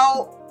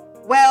about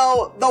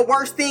well, the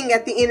worst thing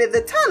at the end of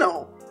the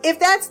tunnel. If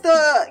that's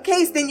the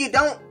case, then you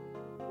don't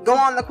go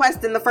on the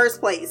quest in the first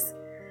place.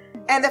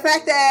 And the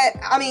fact that,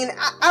 I mean,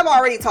 I've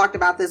already talked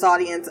about this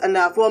audience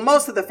enough. Well,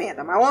 most of the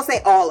fandom. I won't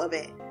say all of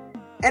it.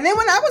 And then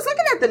when I was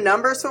looking at the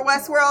numbers for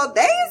Westworld,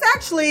 they is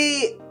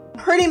actually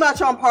pretty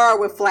much on par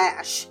with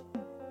Flash.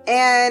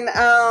 And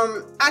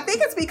I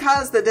think it's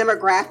because the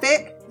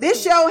demographic.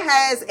 This show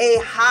has a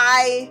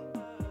high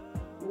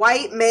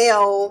white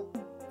male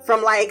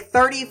from like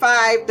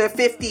 35 to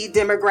 50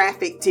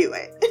 demographic to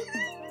it.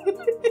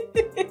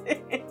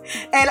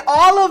 And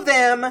all of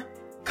them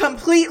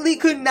completely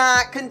could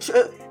not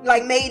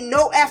made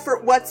no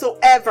effort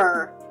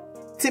whatsoever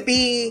to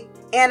be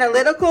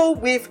analytical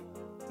with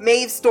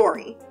Maeve's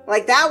story.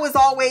 Like, that was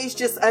always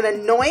just an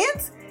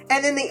annoyance.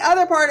 And then the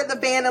other part of the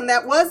fandom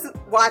that was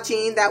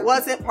watching, that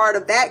wasn't part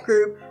of that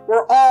group,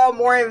 were all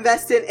more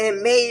invested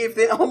in Maeve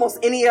than almost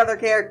any other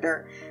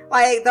character.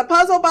 Like, the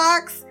puzzle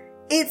box,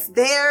 it's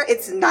there,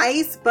 it's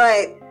nice,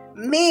 but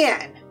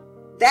man,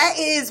 that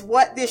is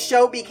what this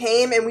show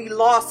became, and we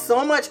lost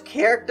so much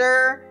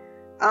character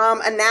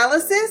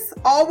analysis.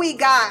 All we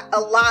got a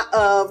lot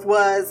of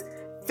was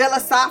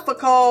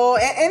philosophical,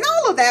 and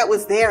all of that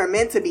was there,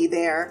 meant to be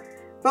there.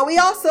 But we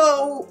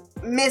also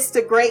missed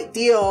a great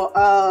deal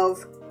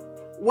of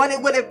what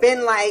it would have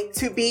been like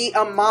to be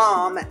a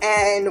mom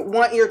and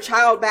want your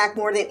child back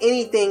more than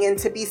anything, and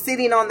to be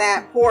sitting on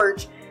that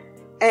porch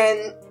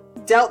and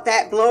dealt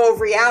that blow of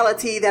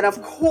reality that,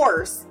 of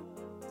course,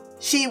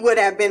 she would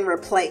have been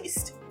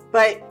replaced.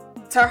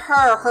 But to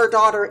her, her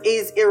daughter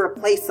is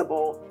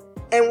irreplaceable.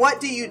 And what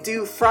do you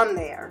do from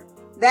there?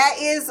 That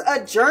is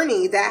a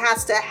journey that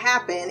has to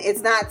happen.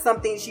 It's not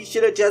something she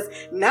should have just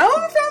known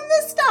from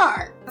the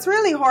start. What's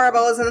really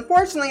horrible is,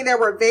 unfortunately, there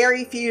were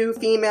very few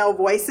female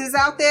voices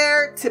out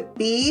there to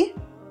be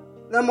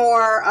the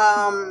more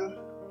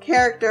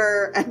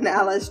character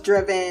analysis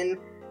driven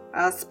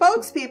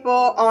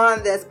spokespeople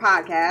on this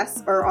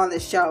podcast, or on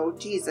this show.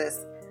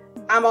 Jesus,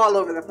 I'm all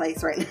over the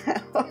place right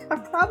now. I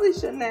probably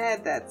shouldn't have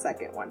had that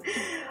second one.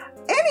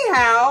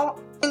 Anyhow,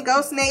 in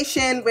Ghost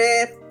Nation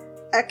with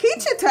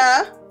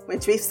Akichita,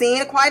 which we've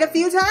seen quite a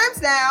few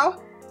times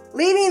now,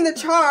 leading the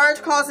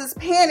charge causes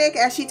panic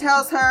as she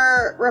tells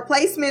her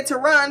replacement to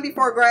run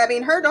before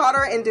grabbing her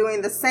daughter and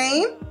doing the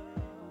same.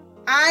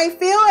 I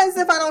feel as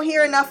if I don't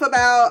hear enough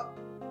about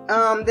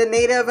the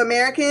Native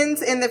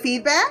Americans in the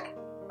feedback.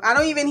 I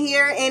don't even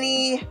hear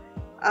any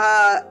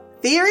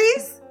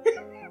theories.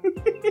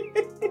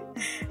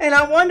 And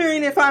I'm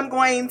wondering if I'm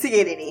going to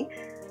get any.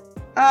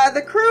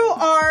 The crew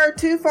are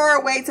too far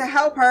away to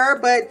help her,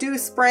 but do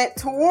sprint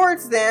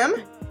towards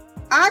them.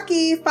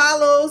 Aki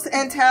follows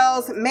and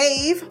tells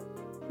Maeve,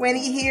 when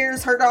he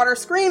hears her daughter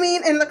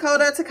screaming, and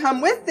Lakota to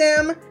come with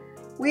them.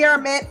 We are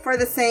meant for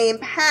the same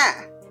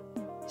path.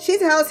 She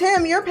tells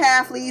him, your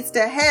path leads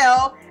to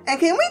hell. And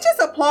can we just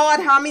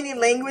applaud how many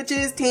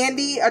languages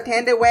Tandy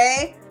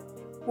Way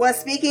was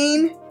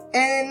speaking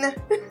in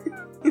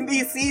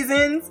these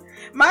seasons?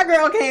 My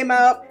girl came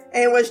up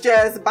and was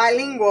just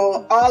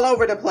bilingual all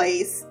over the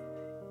place.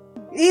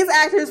 These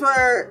actors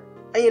were,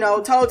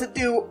 told to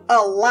do a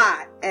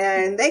lot,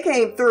 and they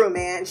came through,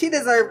 man. She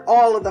deserved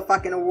all of the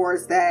fucking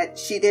awards that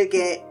she did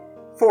get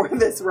for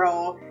this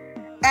role.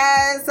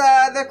 As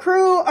the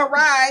crew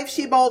arrive,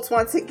 she bolts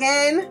once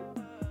again,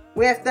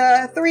 with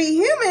the three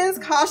humans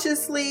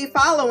cautiously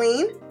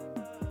following.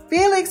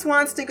 Felix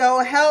wants to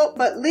go help,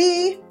 but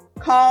Lee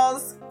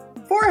calls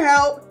for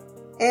help,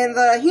 and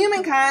the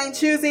humankind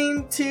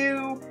choosing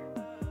to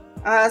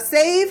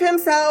save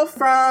himself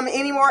from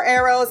any more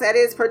arrows at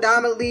his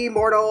predominantly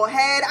mortal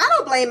head. I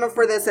don't blame him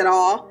for this at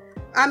all.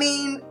 I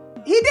mean,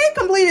 he did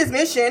complete his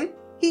mission.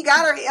 He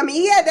got her. I mean,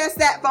 he had that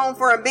stat phone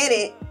for a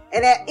minute,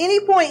 and at any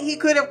point he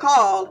could have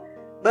called,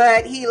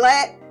 but he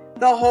let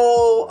the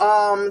whole,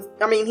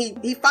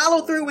 he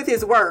followed through with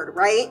his word,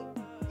 right?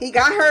 He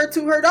got her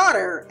to her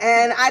daughter,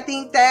 and I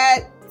think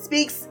that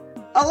speaks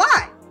a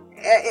lot.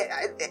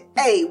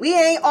 Hey, we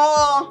ain't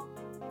all,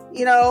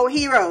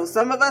 heroes.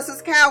 Some of us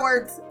is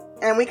cowards.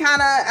 And we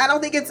I don't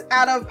think it's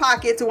out of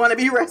pocket to want to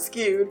be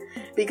rescued,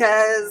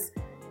 because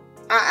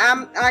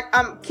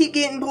I'm keep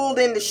getting pulled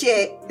into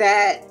shit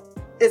that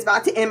is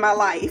about to end my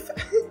life.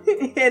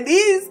 And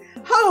these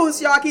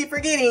hosts, y'all keep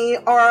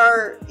forgetting,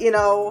 are,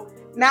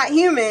 not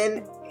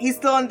human. He's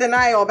still in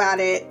denial about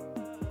it.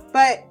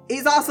 But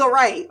he's also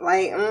right.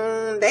 Like,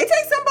 they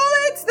take some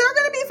bullets, they're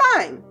going to be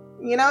fine.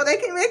 They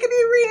can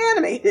be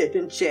reanimated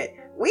and shit.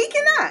 We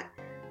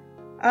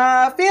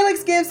cannot.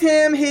 Felix gives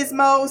him his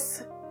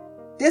most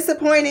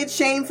disappointed,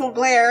 shameful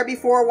glare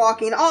before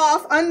walking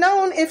off,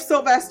 unknown if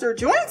Sylvester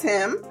joins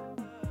him.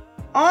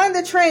 On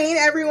the train,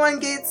 everyone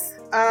gets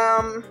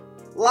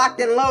locked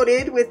and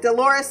loaded, with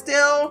Dolores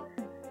still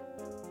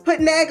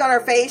putting egg on her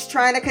face,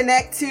 trying to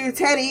connect to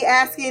Teddy,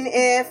 asking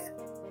if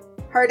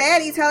her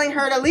daddy telling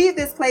her to leave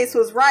this place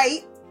was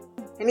right.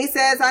 And he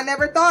says, I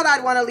never thought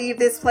I'd want to leave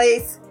this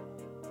place,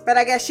 but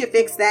I guess you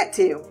fixed that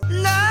too.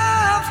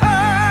 Love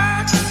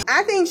hurts.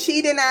 I think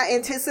she did not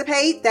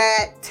anticipate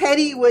that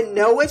Teddy would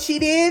know what she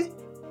did,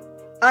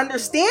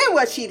 understand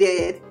what she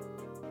did,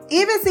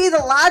 even see the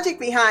logic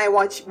behind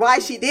why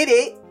she did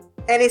it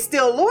and is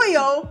still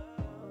loyal,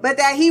 but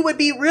that he would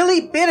be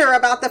really bitter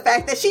about the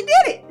fact that she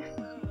did it.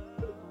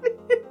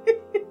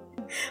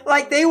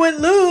 Like they would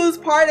lose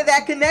part of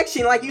that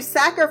connection. Like you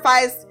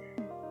sacrificed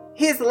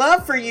his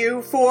love for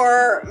you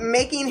for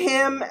making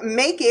him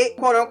make it,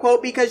 quote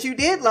unquote, because you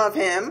did love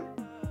him.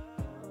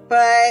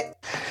 But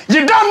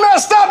You done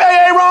messed up,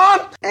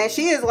 Aaron! and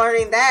she is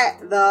learning that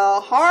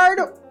the hard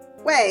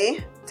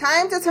way.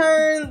 Time to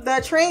turn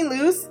the train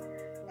loose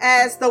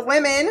as the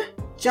women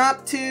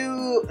jump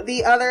to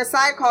the other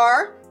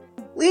sidecar,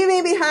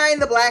 leaving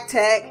behind the black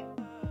tech.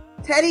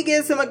 Teddy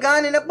gives him a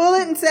gun and a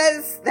bullet and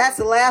says, "That's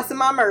the last of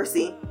my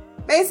mercy."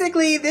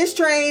 Basically, this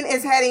train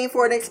is heading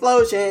for an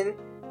explosion.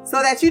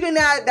 So that you do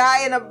not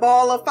die in a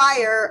ball of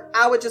fire,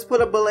 I would just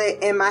put a bullet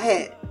in my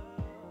head.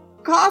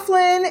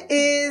 Coughlin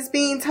is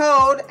being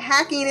told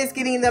hacking is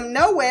getting them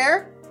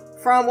nowhere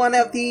from one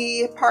of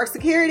the park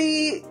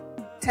security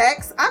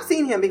techs. I've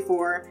seen him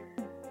before.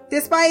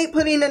 Despite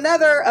putting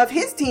another of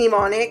his team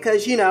on it,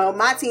 because, you know,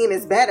 my team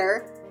is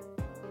better.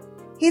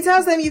 He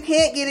tells them you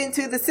can't get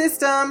into the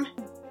system.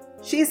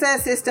 She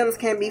says systems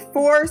can be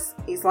forced.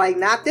 He's like,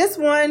 not this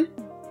one.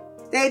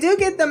 They do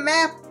get the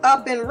map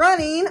up and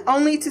running,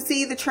 only to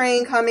see the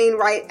train coming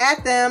right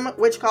at them,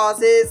 which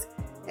causes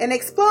an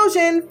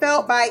explosion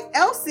felt by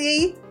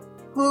Elsie,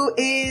 who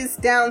is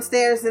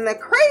downstairs in the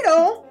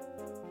cradle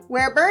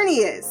where Bernie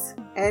is.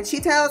 And she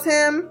tells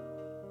him,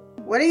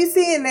 "What are you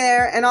seeing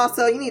there? And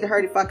also, you need to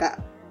hurry the fuck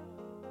up."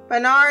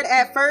 Bernard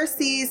at first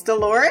sees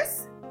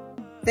Dolores,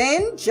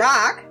 then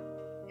Jock,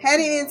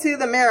 heading into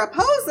the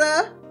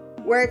Mariposa,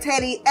 where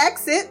Teddy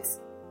exits,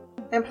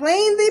 and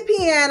playing the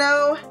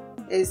piano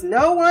is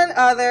no one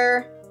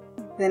other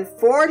than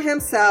Ford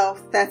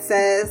himself that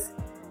says,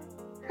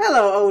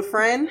 "Hello, old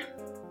friend."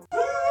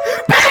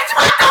 Bitch,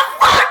 what the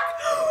fuck?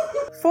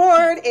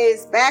 Ford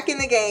is back in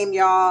the game,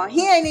 y'all.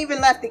 He ain't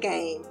even left the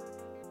game.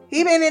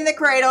 He been in the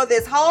cradle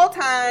this whole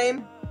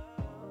time.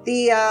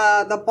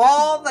 The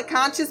ball, the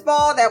conscious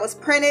ball that was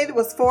printed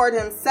was Ford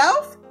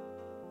himself.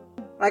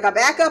 Like a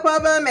backup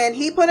of him, and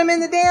he put him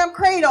in the damn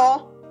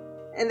cradle.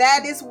 And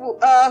that is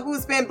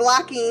who's been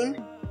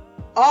blocking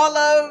all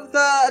of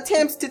the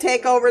attempts to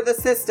take over the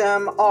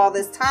system all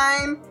this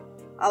time.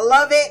 I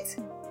love it.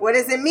 What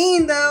does it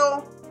mean,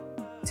 though?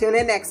 Tune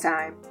in next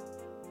time.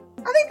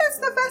 I think that's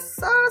the best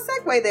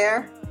segue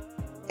there.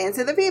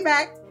 Into the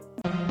feedback.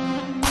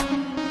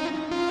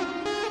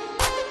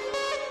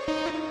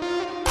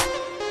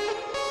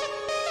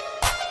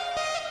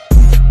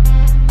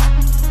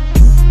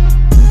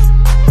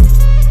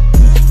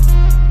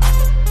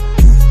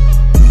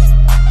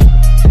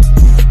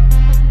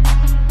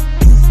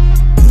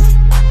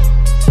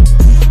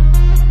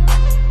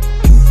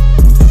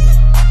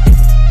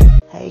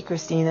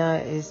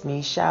 Christina, it's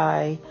me,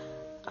 Shy.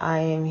 I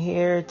am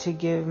here to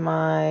give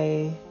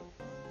my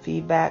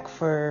feedback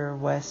for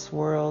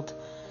Westworld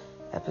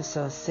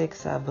episode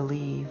 6, I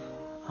believe.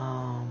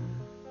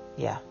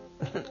 Yeah.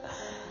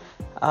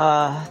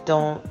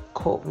 Don't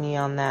quote me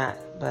on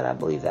that, but I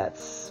believe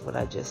that's what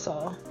I just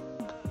saw.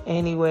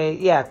 Anyway,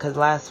 yeah, because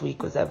last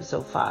week was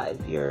episode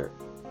 5.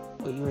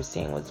 What you were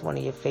saying was one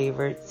of your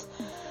favorites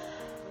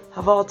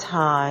of all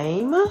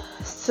time.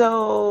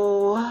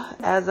 So,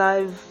 as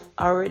I've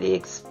already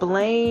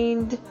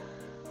explained,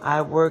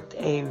 I worked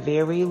a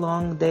very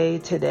long day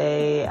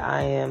today.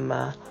 I am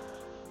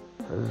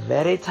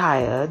very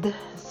tired,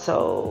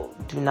 so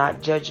do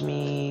not judge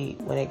me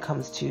when it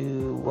comes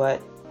to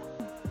what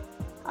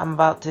I'm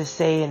about to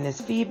say in this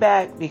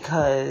feedback,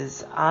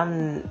 because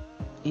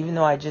even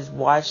though I just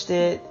watched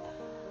it,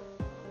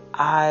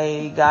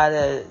 I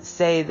gotta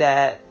say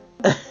that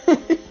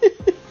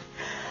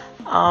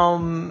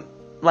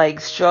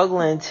like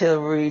struggling to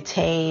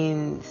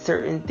retain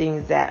certain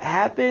things that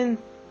happened.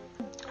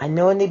 I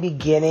know in the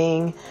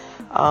beginning,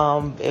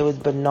 it was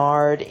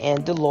Bernard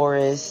and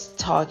Dolores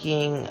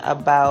talking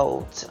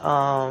about,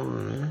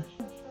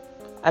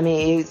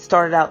 it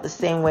started out the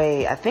same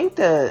way. I think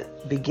the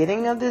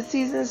beginning of the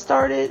season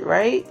started,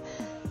 right?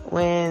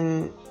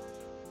 When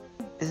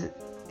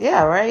they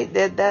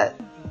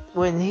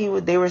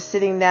were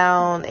sitting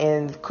down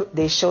and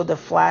they showed the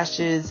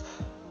flashes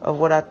of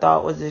what I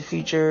thought was the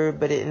future,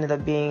 but it ended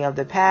up being of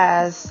the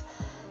past.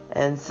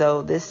 And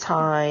so this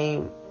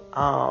time,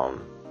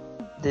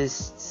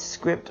 this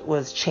script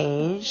was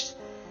changed,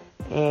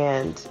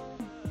 and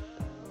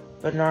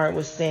Bernard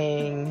was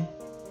saying,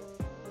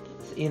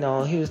 he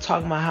was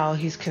talking about how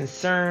he's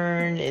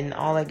concerned and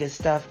all that good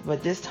stuff,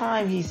 but this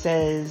time he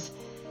says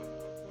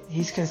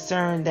he's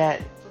concerned that,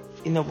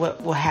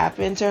 what will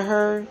happen to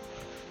her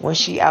when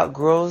she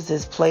outgrows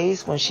this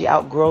place, when she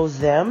outgrows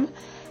them.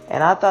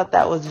 And I thought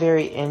that was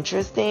very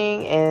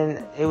interesting.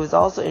 And it was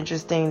also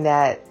interesting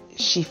that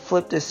she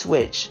flipped a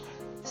switch.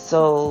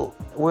 So,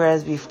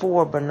 whereas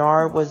before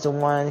Bernard was the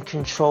one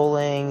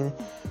controlling,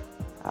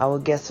 I'll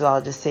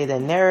just say the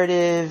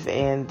narrative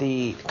and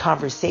the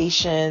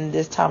conversation,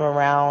 this time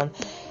around,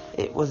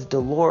 it was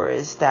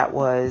Dolores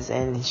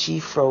and she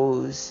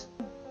froze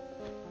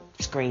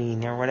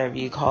screen or whatever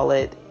you call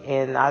it.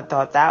 And I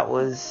thought that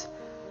was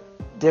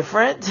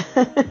different.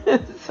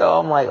 So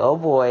I'm like, oh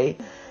boy.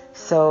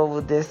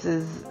 So this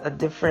is a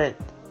different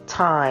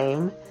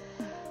time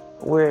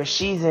where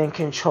she's in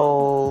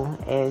control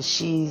and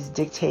she's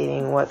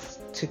dictating what's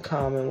to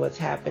come and what's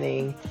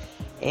happening.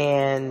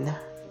 And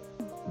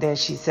then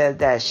she said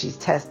that she's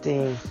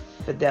testing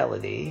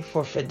fidelity.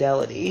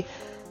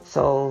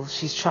 So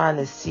she's trying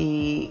to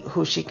see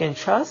who she can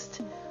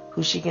trust,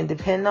 who she can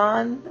depend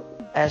on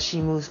as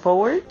she moves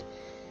forward.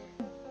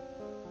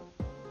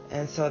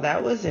 And so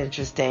that was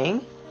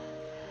interesting.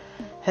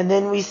 And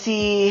then we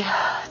see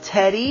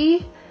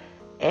Teddy.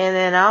 And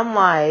then I'm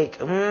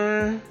like,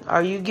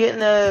 are you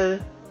getting a,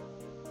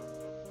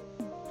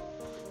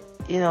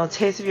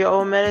 taste of your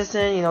own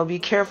medicine? Be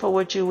careful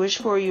what you wish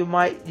for. You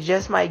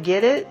just might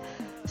get it.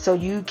 So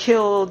you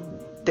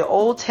killed the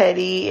old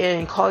Teddy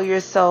and call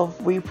yourself,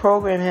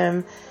 reprogram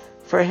him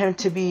for him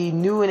to be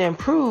new and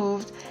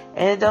improved.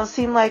 And it don't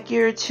seem like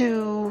you're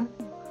too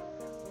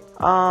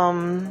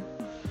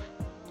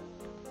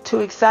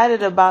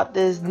excited about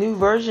this new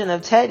version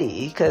of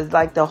Teddy. Because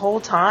like the whole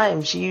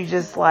time she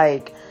just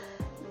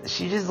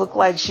looked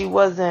like she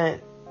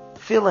wasn't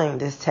feeling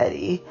this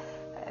Teddy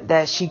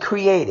that she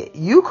created.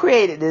 You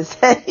created this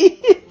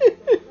Teddy.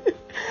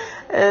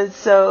 And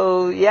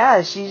so,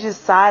 yeah, she's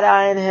just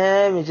side-eyeing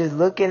him and just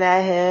looking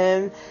at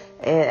him.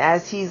 And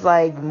as he's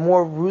like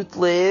more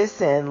ruthless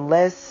and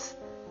less,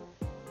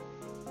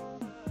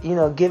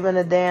 giving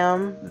a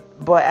damn.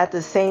 But at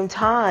the same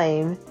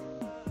time,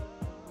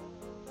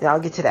 I'll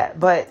get to that.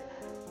 But,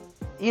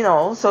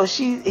 so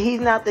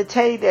he's not the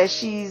Teddy that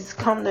she's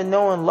come to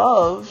know and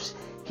love.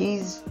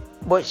 He's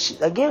what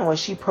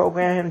she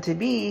programmed him to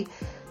be,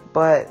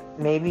 but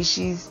maybe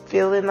she's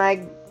feeling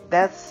like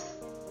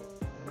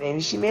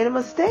maybe she made a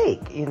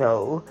mistake,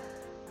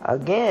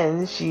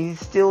 Again, she's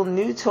still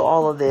new to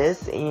all of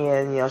this,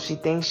 and, she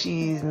thinks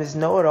she's Miss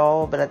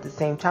Know-It-All, but at the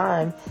same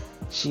time,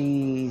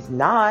 she's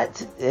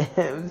not.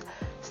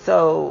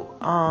 So,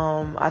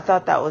 I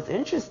thought that was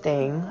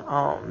interesting.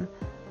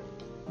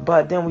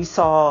 But then we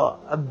saw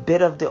a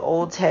bit of the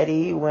old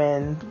Teddy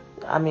I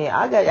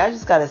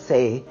just gotta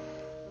say,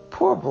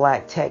 poor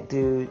black tech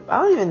dude.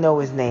 I don't even know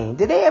his name.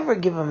 Did they ever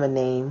give him a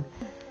name?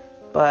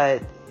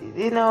 But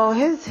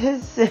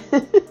his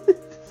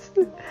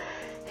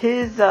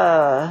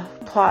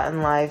plot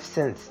in life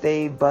since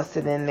they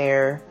busted in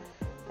there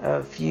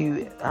a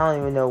few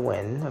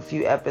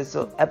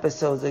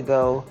episodes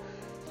ago,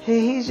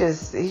 he's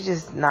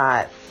just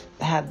not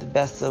had the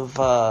best of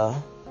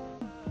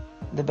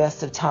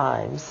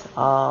times.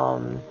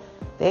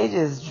 They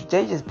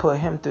just put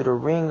him through the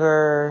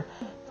ringer.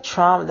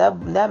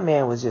 That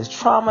man was just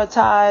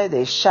traumatized.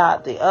 They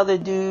shot the other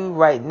dude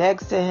right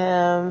next to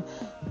him.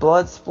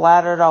 Blood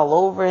splattered all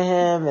over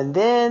him. And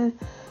then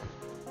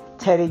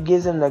Teddy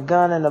gives him the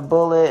gun and the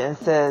bullet and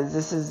says,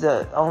 this is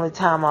the only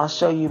time I'll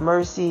show you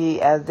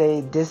mercy, as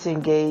they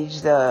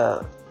disengage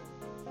the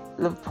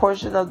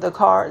portion of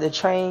the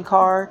train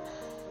car.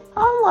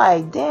 I'm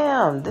like,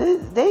 damn,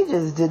 they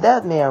just did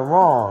that man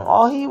wrong.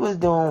 All he was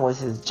doing was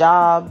his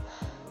job.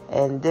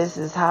 And this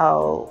is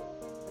how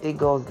it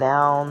goes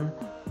down.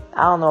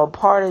 I don't know,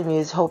 part of me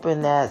is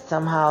hoping that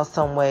somehow,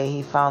 some way,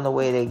 he found a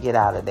way to get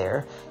out of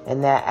there.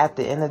 And that at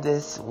the end of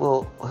this,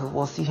 we'll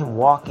see him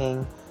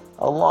walking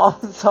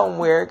along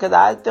somewhere. Because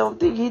I don't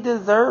think he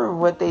deserved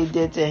what they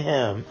did to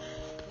him.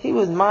 He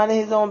was minding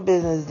his own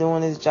business,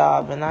 doing his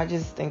job. And I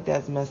just think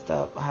that's messed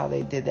up, how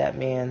they did that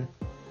man.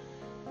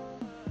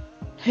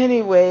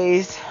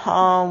 Anyways,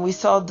 we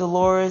saw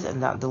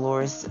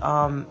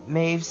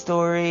Maeve's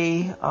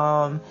story.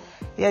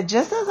 Yeah,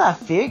 just as I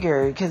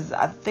figured, because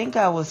I think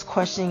I was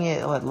questioning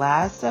it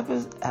last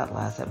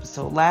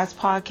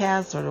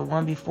podcast or the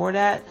one before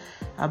that,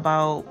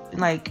 about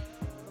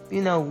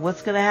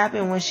what's gonna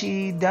happen when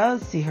she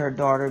does see her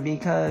daughter,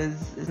 because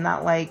it's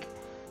not like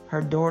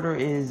her daughter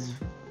is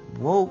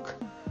woke.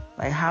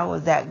 Like, how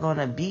is that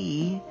gonna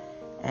be?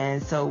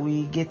 And so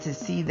we get to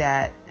see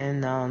that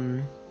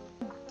and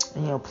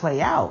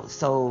play out.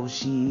 So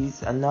she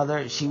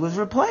was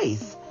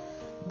replaced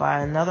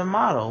by another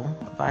model,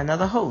 by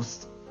another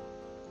host.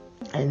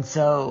 And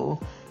so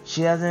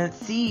she doesn't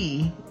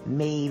see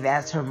Maeve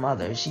as her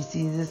mother. She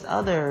sees this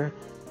other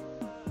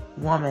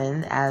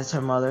woman as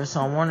her mother.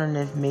 So I'm wondering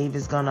if Maeve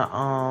is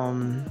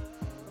gonna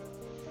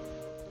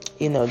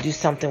do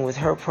something with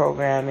her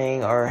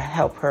programming or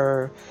help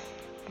her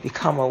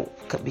become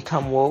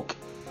woke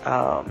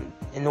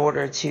in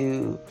order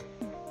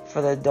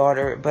for the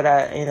daughter.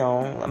 But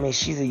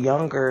she's a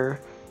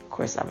younger, of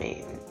course,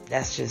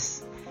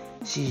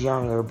 she's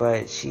younger,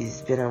 but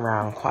she's been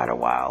around quite a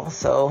while.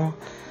 So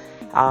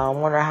I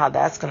wonder how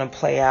that's going to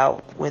play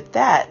out with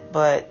that.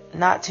 But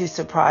not too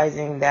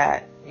surprising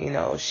that,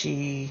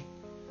 she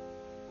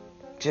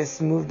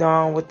just moved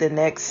on with the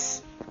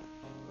next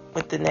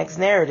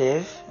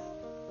narrative,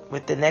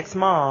 with the next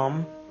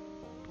mom.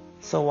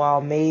 So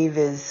while Maeve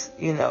is,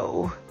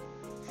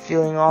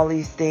 feeling all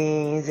these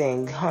things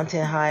and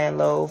hunting high and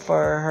low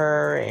for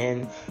her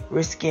and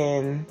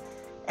risking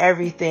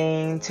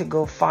everything to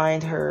go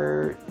find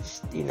her.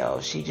 You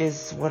know, she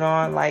just went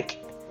on like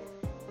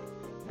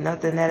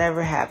nothing that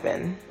ever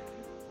happened.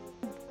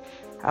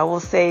 I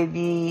will say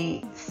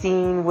the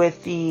scene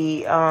with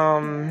the,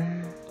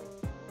 I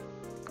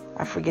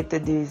forget the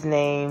dude's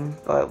name,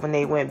 but when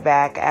they went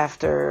back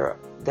after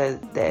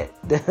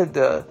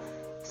the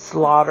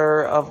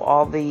slaughter of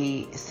all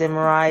the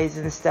samurais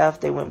and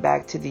stuff, they went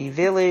back to the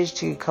village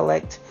to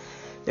collect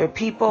their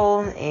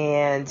people,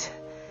 and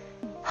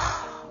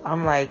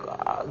I'm like,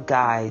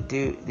 guy,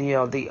 dude, you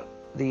know,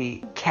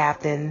 the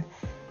captain,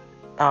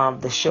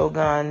 the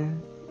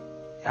shogun,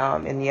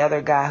 and the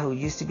other guy who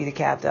used to be the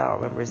captain, I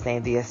don't remember his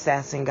name, the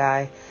assassin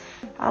guy.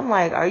 I'm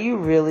like, are you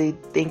really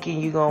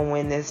thinking you're gonna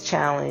win this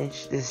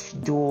challenge, this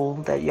duel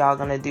that y'all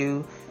gonna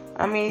do?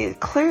 I mean,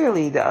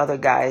 clearly the other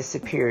guy is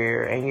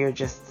superior, and you're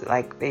just,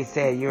 like they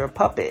said, you're a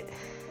puppet.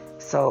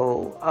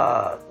 So,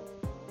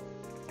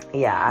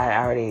 yeah,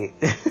 I already...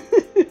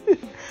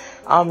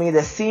 I mean,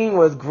 the scene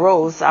was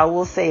gross. I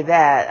will say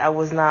that. I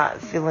was not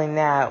feeling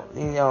that.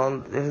 You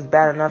know, it was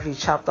bad enough he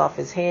chopped off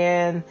his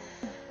hand,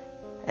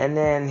 and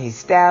then he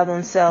stabbed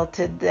himself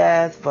to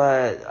death.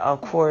 But,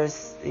 of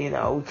course, you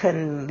know, we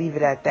couldn't leave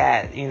it at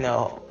that. You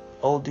know,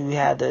 old dude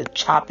had to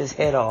chop his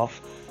head off.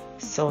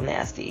 So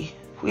nasty.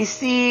 We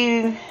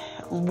see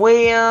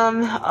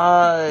William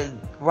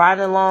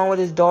riding along with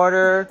his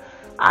daughter.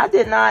 I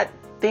did not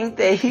think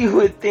that he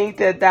would think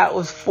that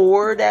was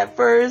Ford at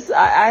first.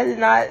 I did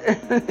not.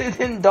 It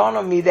didn't dawn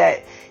on me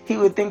that he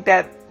would think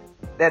that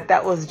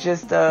was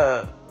just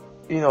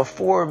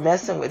Ford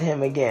messing with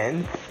him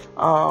again,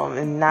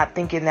 and not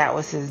thinking that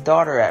was his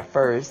daughter at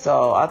first.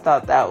 So I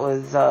thought that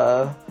was,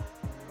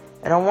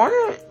 and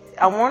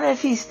I wonder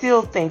if he's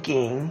still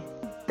thinking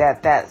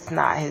that that's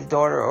not his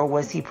daughter, or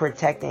was he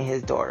protecting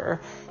his daughter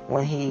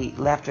when he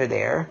left her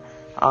there?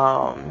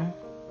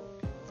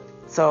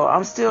 So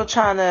I'm still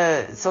trying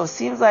to, so it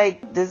seems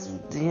like this,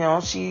 you know,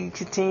 she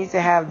continues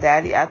to have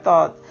daddy. I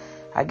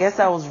guess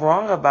I was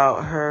wrong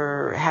about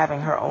her having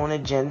her own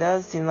agenda.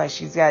 It seems like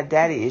she's got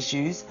daddy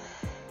issues,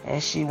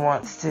 and she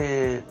wants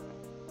to,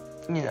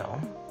 you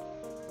know,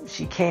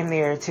 she came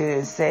there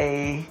to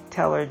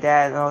tell her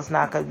dad, no, it's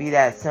not going to be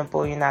that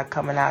simple. You're not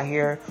coming out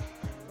here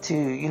to,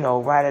 you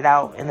know, ride it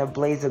out in a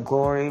blaze of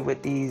glory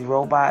with these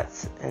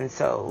robots. And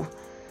so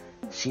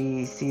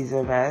she sees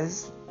them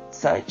as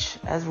such,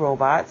 as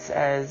robots,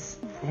 as,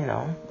 you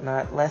know,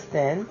 not less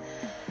than.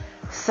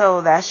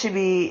 So that should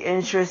be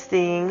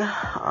interesting,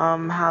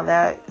 how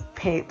that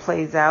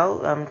plays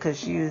out, because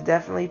she was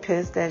definitely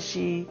pissed that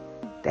he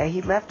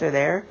left her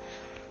there,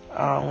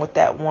 with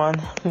that one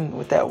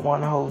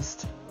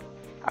host.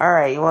 All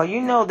right, well, you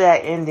know,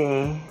 that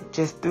ending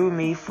just threw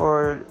me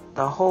for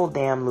the whole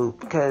damn loop,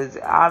 because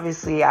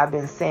obviously I've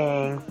been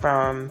saying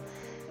from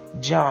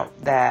jump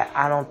that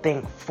I don't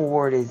think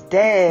Ford is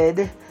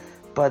dead.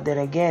 But then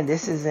again,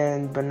 this is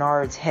in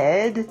Bernard's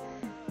head.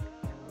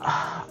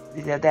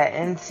 That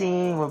end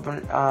scene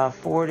where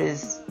Ford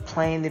is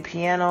playing the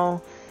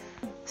piano.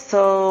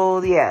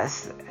 So,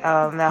 yes,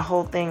 that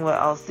whole thing with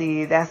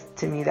Elsie,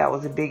 to me, that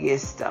was the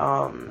biggest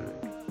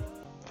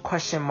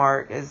question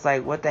mark. It's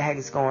like, what the heck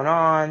is going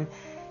on?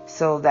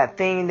 So that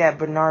thing that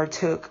Bernard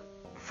took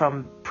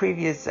from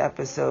previous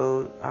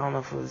episode, I don't know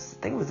if it was,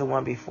 I think it was the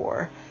one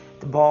before,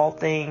 the ball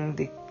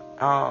thing,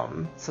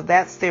 so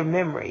that's their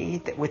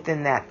memory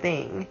within that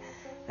thing.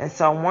 And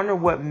so I wonder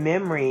what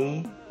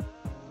memory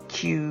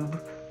cube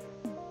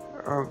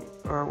or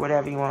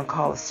whatever you want to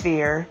call it,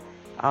 sphere,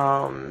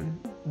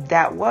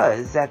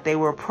 that they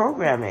were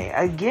programming.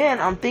 Again,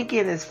 I'm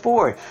thinking it's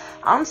Ford.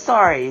 I'm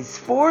sorry,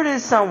 Ford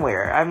is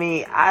somewhere. I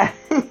mean, I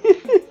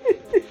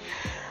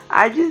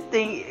just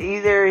think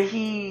either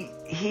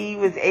he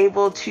was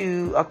able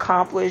to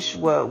accomplish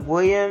what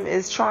William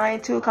is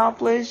trying to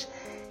accomplish.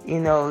 You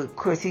know, of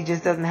course, he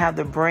just doesn't have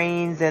the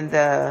brains and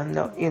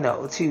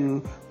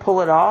to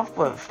pull it off,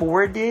 but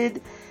Ford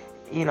did,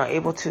 you know,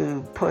 able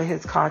to put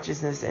his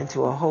consciousness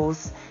into a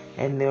host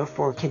and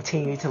therefore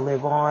continue to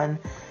live on.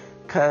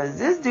 Because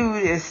this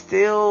dude is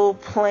still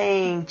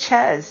playing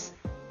chess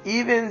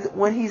even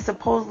when he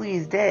supposedly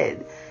is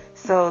dead.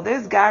 So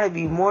there's got to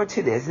be more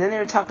to this. And then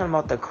they're talking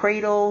about the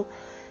cradle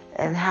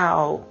and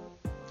how,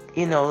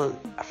 you know,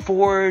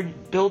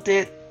 Ford built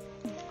it.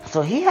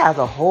 So he has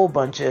a whole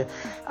bunch of,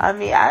 I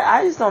mean,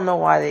 I just don't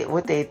know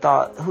who they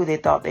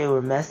thought they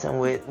were messing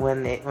with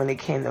when it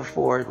came to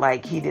Ford.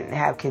 Like, he didn't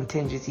have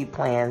contingency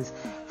plans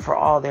for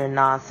all their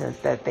nonsense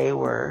that they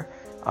were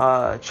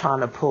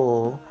trying to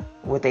pull,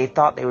 what they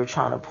thought they were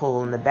trying to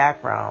pull in the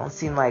background. It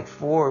seemed like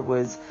Ford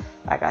was,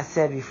 like I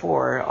said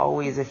before,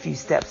 always a few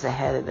steps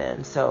ahead of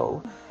them.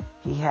 So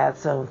he had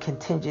some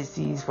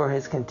contingencies for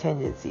his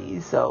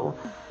contingencies. So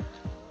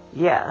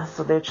yeah,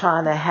 so they're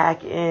trying to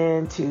hack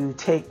in to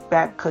take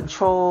back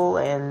control,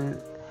 and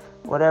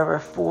whatever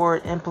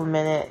Ford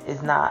implemented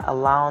is not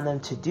allowing them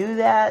to do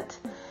that.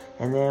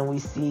 And then we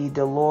see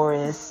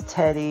Dolores,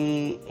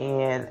 Teddy,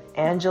 and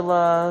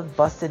Angela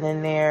busted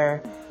in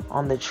there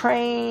on the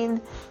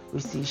train.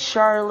 We see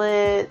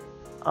Charlotte,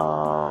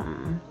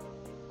 and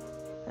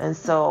And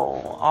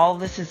so all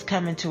this is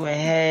coming to a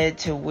head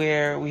to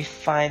where we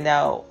find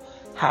out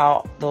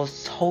how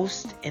those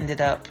hosts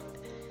ended up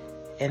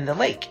in the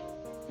lake,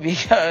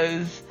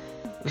 because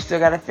we still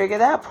got to figure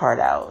that part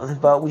out.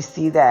 But we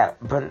see that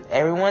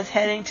everyone's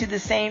heading to the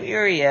same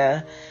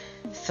area.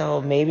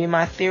 So maybe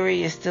my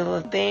theory is still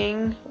a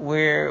thing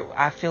where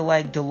I feel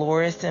like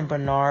Dolores and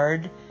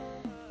Bernard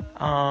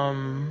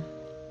has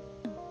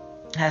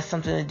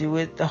something to do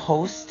with the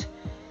host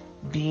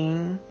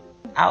being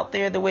out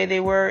there the way they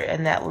were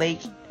in that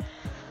lake.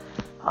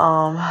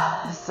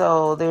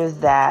 So there's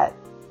that.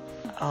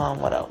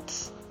 What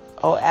else?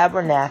 Oh,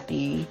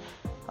 Abernathy.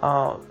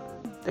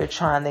 They're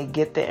trying to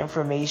get the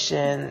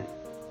information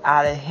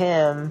out of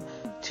him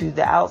to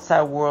the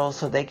outside world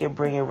so they can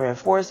bring in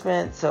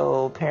reinforcements.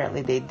 So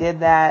apparently they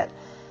did that.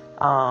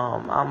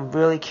 I'm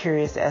really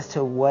curious as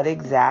to what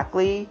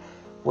exactly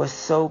was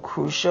so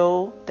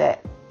crucial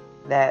that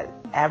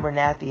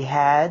Abernathy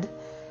had,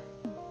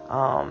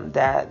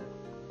 that,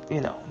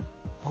 you know,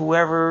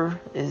 whoever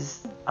is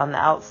on the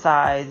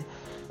outside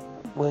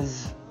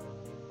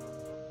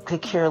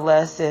could care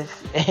less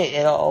if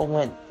it all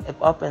went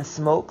up in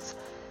smoke.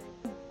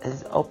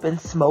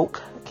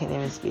 Can't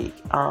even speak,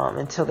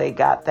 until they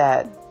got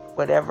that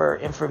whatever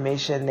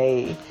information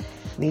they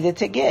needed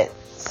to get.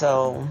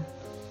 So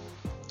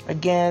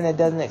again, it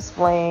doesn't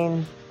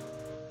explain.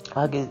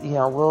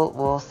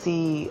 We'll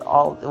see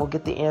we'll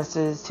get the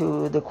answers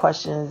to the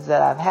questions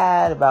that I've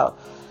had about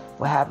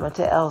what happened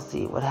to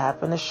Elsie, what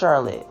happened to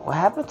Charlotte, what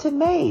happened to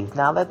Maeve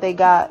now that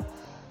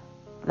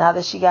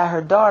she got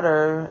her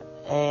daughter,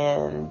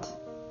 and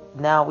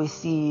now we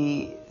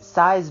see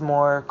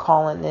Sizemore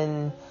calling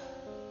in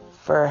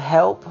for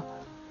help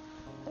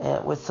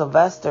with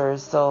Sylvester.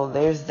 So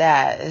there's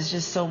that. It's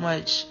just so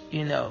much,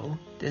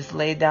 this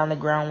laid down the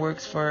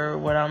groundworks for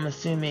what I'm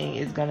assuming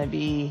is going to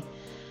be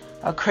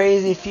a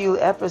crazy few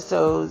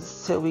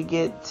episodes till we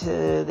get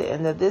to the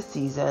end of this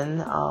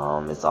season.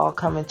 It's all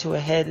coming to a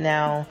head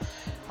now.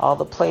 All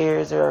the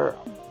players are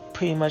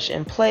pretty much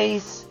in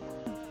place.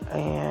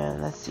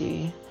 And let's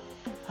see.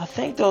 I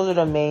think those are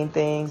the main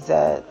things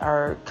that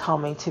are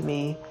coming to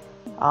me.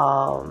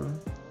 I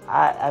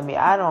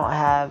don't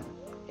have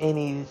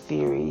any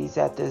theories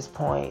at this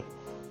point.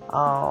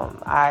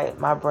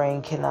 My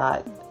brain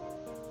cannot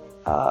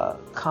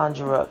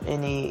conjure up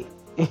any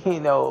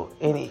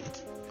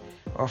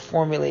or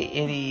formulate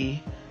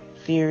any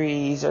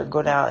theories or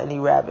go down any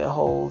rabbit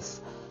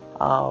holes.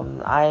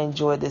 I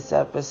enjoyed this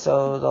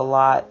episode a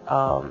lot,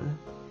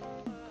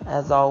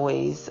 as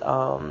always.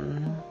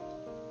 There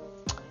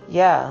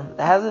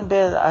hasn't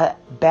been a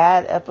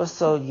bad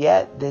episode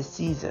yet this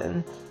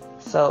season,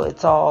 so it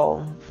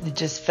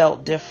just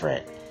felt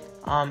different.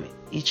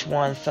 Each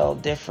one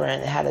felt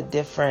different. It had a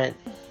different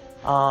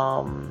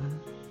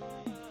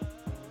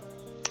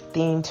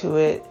theme to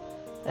it,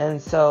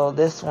 and so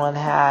this one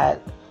had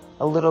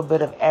a little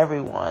bit of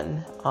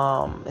everyone,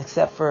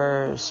 except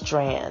for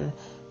Strand.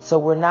 So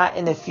we're not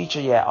in the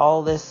future yet.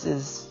 All this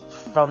is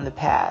from the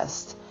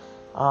past.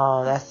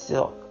 That's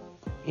still,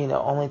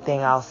 only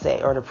thing I'll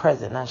say, or the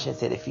present. I shouldn't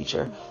say the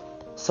future.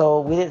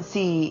 So we didn't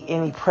see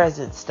any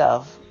present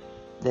stuff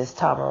this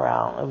time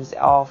around. It was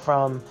all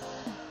from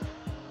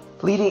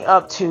leading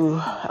up to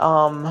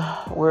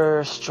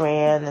where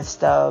Strand and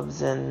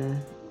Stubbs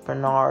and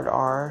Bernard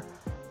are.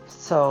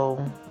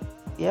 So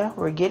yeah,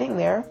 we're getting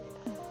there.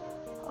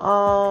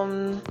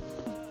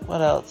 What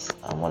else?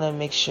 I want to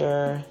make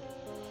sure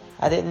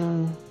I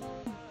didn't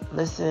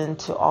listen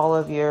to all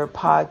of your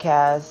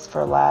podcasts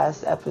for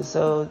last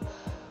episode,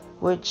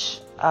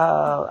 which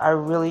I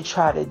really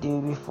try to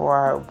do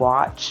before I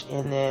watch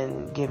and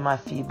then give my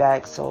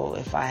feedback. So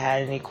if I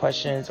had any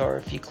questions or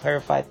if you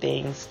clarify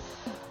things,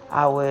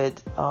 I would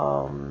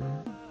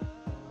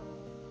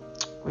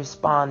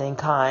respond in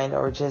kind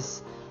or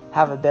just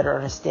have a better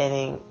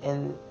understanding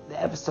in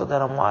the episode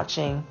that I'm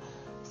watching.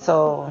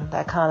 So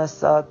that kind of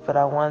sucked, but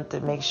I wanted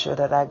to make sure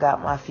that I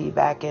got my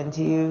feedback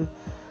into you.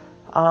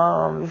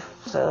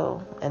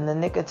 So in the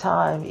nick of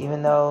time,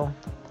 even though,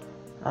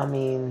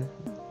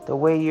 the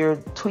way you're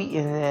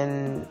tweeting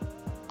and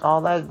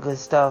all that good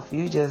stuff,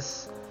 you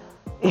just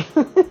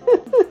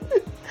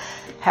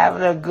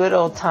having a good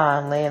old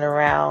time laying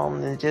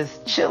around and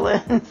just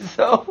chilling.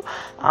 So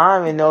I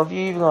don't even know if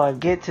you're even going to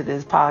get to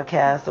this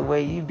podcast the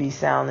way you be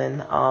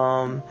sounding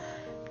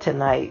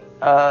tonight.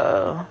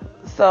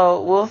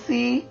 So we'll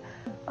see.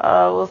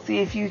 We'll see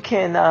if you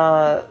can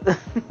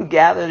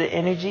gather the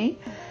energy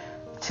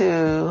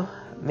to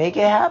make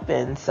it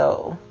happen.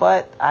 So,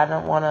 but I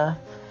don't want to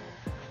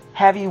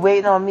have you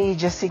waiting on me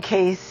just in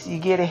case you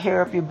get a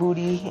hair up your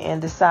booty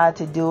and decide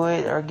to do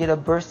it or get a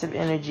burst of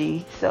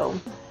energy. So,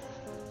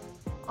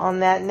 on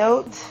that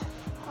note,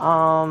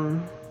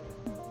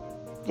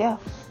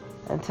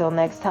 until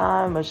next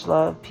time, much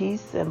love,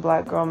 peace, and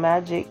Black Girl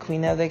Magic,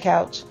 Queen of the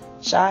Couch,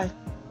 Shy.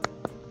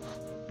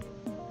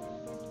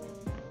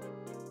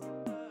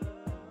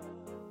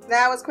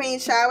 That was Queen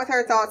Shy with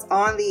her thoughts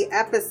on the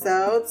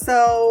episode.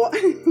 So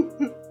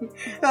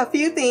A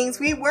few things.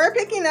 We were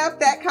picking up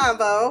that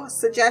convo,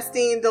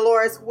 suggesting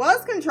Dolores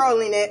was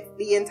controlling it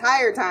the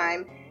entire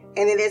time,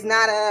 and it is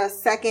not a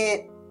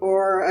second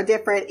or a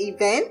different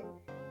event.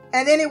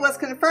 And then it was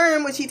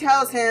confirmed when she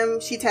tells him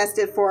she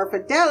tested for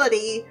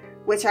fidelity,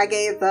 which I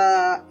gave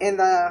in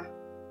the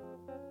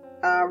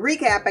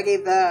recap, I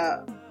gave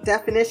the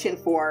definition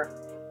for.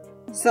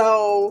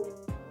 So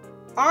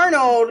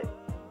Arnold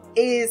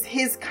is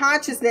his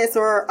consciousness,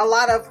 or a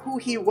lot of who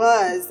he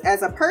was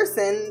as a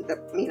person,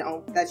 you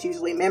know, that's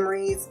usually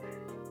memories,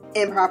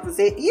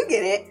 improvisation, you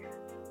get it,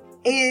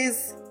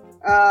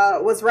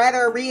 was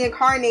rather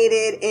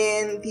reincarnated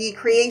in the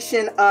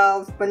creation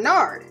of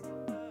Bernard.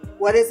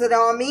 What does it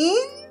all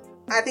mean?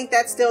 I think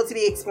that's still to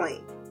be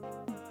explained.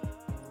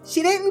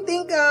 She didn't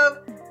think of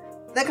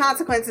the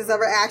consequences of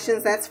her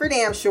actions, that's for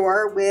damn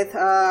sure, with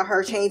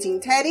her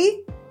changing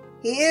Teddy.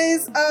 He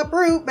is a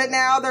brute, but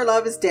now their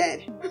love is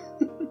dead.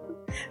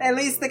 At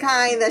least the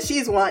kind that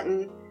she's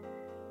wanting.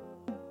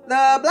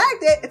 The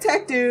black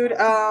tech dude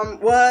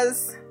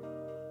was,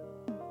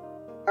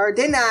 or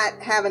did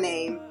not have a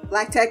name.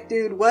 Black tech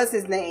dude was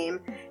his name.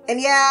 And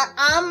yeah,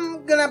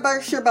 I'm gonna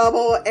burst your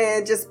bubble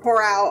and just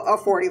pour out a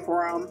 40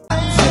 for him.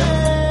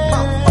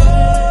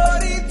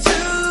 My 40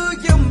 to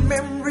your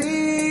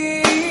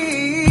memory.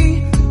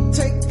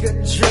 Take a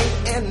drink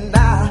and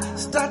I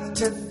start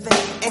to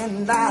think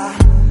and I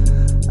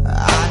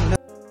know.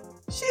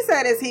 She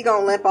said, is he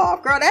gonna limp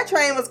off? Girl, that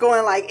train was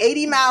going like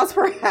 80 miles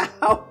per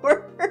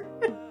hour.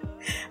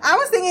 I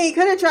was thinking he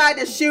could have tried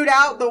to shoot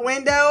out the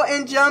window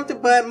and jumped,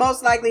 but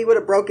most likely he would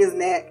have broke his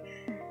neck.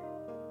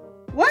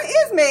 What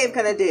is Maeve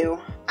gonna do?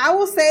 I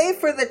will say,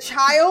 for the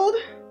child,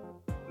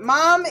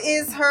 Mom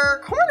is her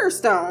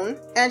cornerstone,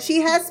 and she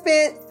has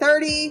spent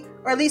 30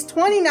 or at least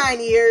 29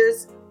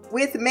 years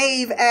with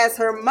Maeve as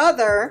her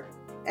mother,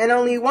 and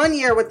only 1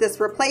 year with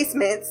this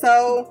replacement.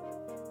 So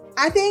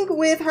I think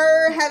with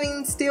her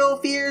having still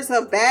fears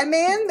of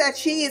Batman, that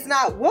she is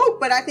not woke,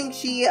 but I think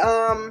she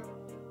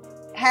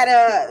had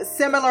a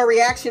similar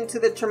reaction to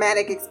the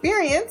traumatic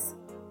experience,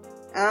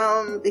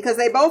 because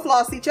they both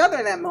lost each other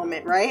in that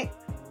moment, right?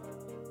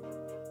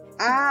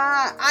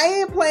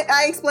 I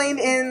explained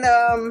in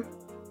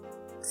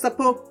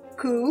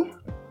Seppuku,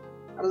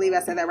 I believe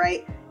I said that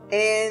right,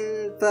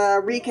 in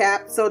the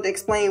recap, so to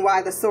explain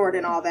why the sword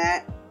and all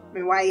that, I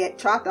mean, why he had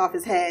chopped off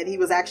his head, he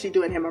was actually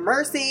doing him a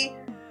mercy.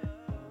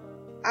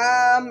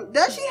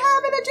 Does she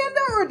have an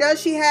agenda, or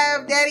does she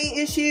have daddy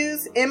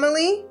issues,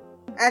 Emily?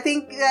 I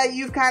think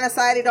you've kind of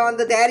sided on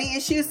the daddy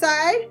issue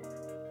side.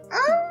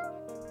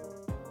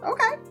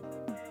 Okay.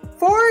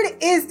 Ford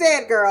is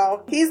dead,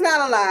 girl. He's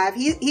not alive.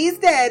 He's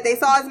dead. They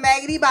saw his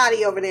maggoty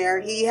body over there.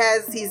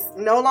 He's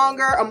no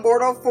longer a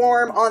mortal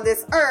form on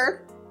this earth.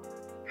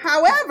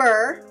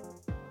 However,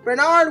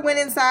 Bernard went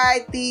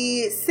inside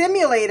the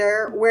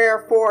simulator where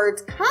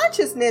Ford's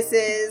consciousness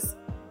is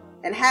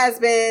and has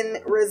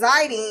been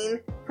residing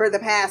for the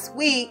past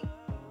week,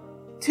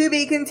 to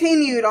be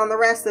continued on the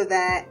rest of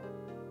that.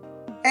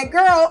 And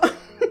girl,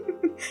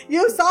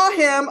 you saw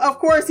him. Of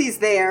course he's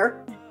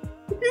there.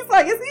 He's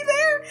like, is he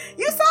there?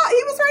 You saw,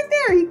 he was right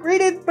there. He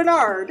greeted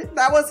Bernard.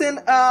 That wasn't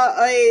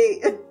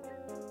a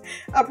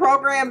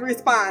programmed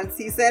response.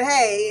 He said,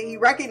 hey, he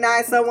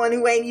recognized someone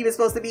who ain't even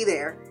supposed to be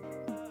there.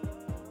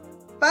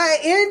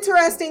 But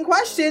interesting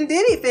question.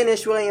 Did he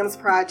finish Williams'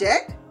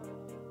 project? ...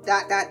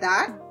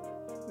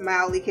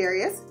 Mildly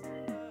curious.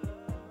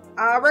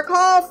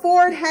 Recall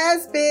Ford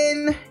has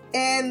been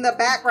in the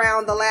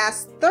background the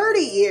last 30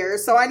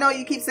 years. So I know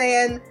you keep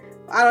saying,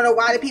 I don't know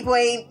why the people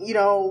ain't,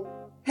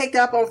 picked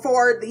up on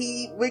Ford.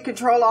 He would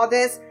control all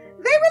this.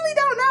 They really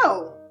don't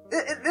know.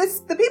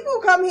 The people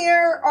who come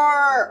here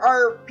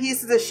are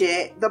pieces of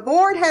shit. The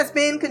board has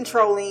been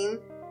controlling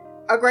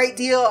a great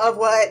deal of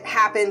what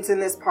happens in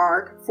this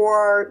park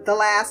for the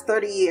last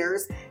 30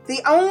 years. The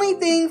only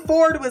thing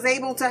Ford was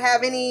able to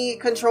have any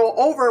control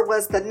over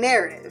was the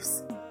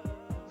narratives.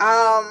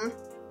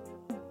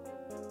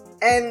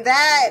 And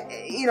that,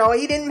 he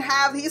didn't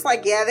have, he's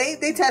like, yeah,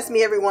 they test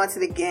me every once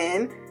and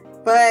again.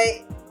 But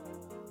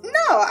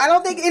no, I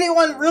don't think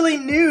anyone really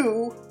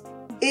knew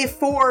if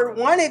Ford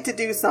wanted to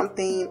do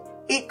something,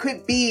 it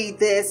could be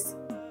this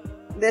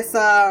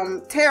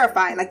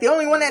terrifying. Like, the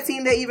only one that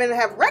seemed to even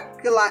have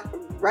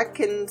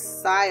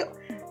reconcile.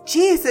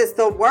 Jesus,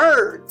 the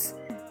words.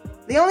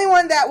 The only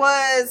one that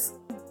was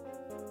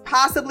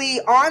possibly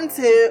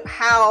onto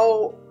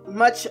how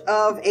much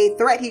of a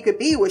threat he could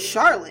be was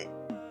Charlotte.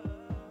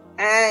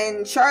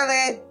 And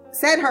Charlotte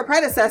said her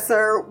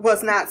predecessor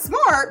was not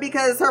smart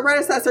because her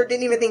predecessor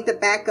didn't even think to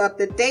back up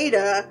the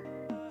data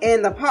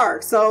in the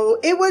park. So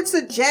it would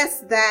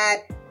suggest that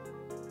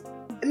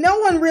no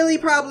one really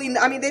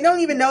they don't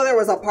even know there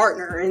was a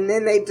partner, and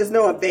then they just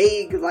know a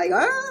vague,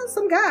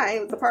 some guy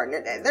was a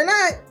partner. They're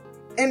not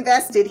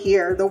invested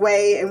here the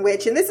way in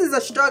which, and this is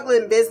a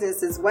struggling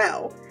business as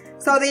well.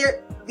 So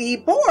the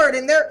board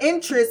and their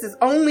interest has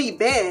only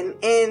been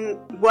in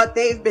what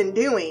they've been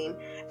doing.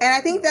 And I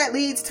think that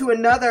leads to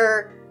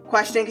another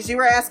question, because you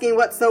were asking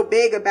what's so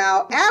big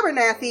about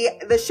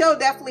Abernathy. The show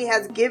definitely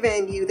has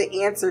given you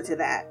the answer to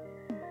that.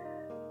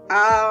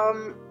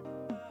 I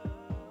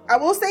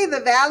will say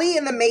the Valley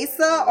and the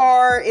Mesa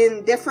are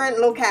in different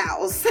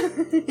locales.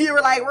 You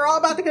were like, we're all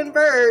about to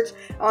converge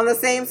on the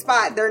same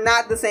spot. They're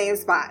not the same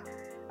spot.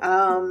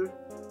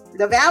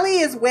 The Valley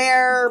is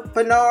where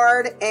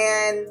Bernard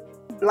and,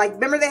 like,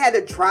 remember they had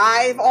to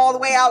drive all the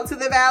way out to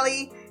the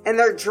Valley, and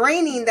they're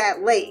draining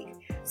that lake.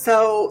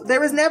 So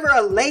there was never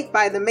a lake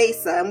by the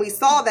Mesa, and we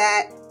saw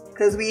that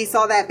because we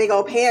saw that big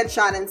old pan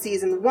shot in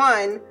season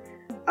 1.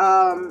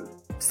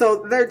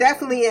 So they're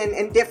definitely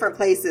in different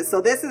places.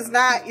 So this is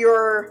not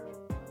your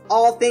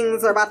all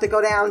things are about to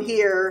go down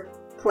here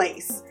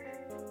place.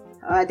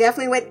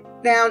 Definitely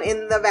went down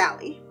in the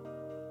Valley.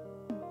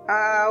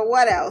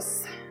 What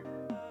else?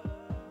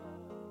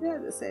 Yeah, I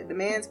just said the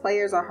man's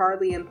players are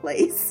hardly in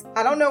place.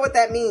 I don't know what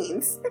that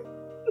means.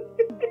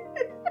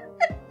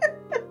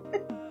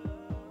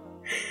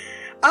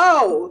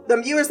 Oh,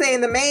 you were saying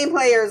the main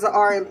players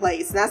are in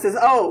place. And that says,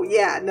 oh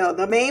yeah, no,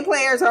 the main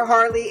players are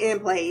hardly in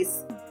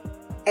place.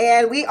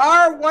 And we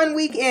are 1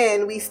 week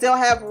in. We still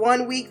have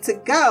 1 week to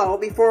go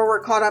before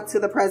we're caught up to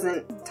the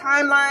present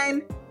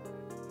timeline.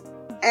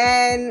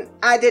 And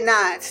I did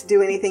not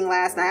do anything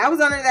last night. I was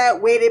under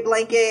that weighted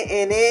blanket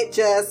and it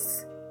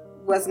just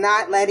was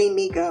not letting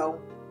me go.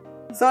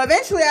 So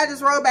eventually I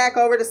just rolled back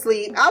over to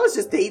sleep. I was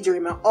just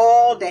daydreaming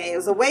all day. It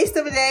was a waste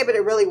of a day, but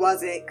it really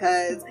wasn't,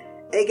 because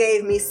it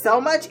gave me so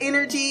much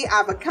energy.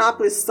 I've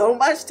accomplished so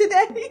much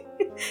today.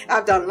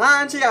 I've done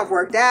laundry. I've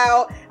worked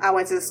out. I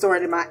went to the store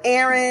to do my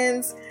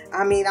errands.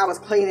 I mean, I was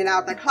cleaning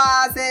out the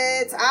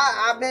closets.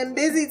 I've been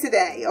busy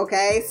today,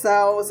 okay?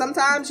 So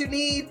sometimes you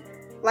need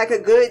like a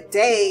good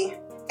day.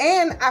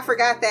 And I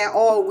forgot that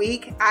all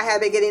week I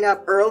have been getting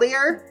up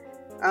earlier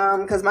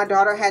because my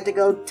daughter had to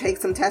go take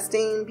some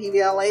testing,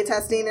 PVLA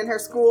testing in her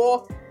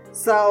school.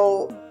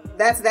 So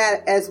that's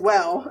that as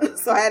well.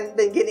 So I hadn't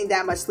been getting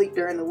that much sleep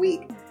during the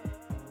week.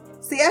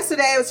 So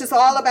yesterday it was just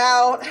all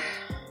about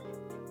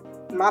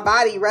my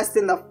body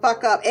resting the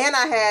fuck up. And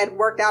I had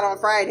worked out on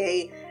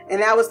Friday,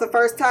 and that was the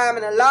first time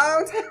in a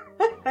long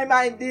time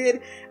I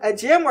did a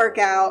gym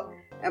workout,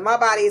 and my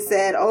body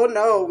said, oh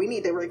no, we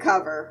need to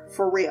recover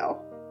for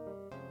real.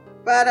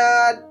 But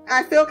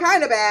I feel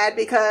kind of bad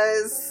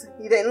because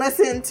you didn't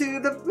listen to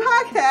the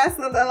podcast,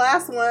 the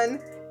last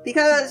one,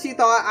 because you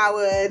thought I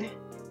would.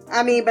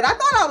 I mean, but I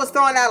thought I was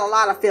throwing out a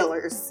lot of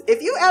fillers.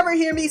 If you ever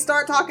hear me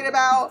start talking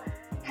about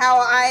how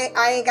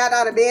I ain't got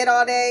out of bed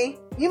all day,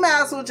 you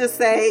might as well just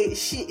say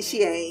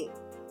she ain't.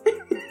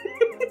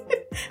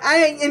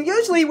 And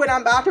usually when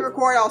I'm about to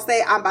record, I'll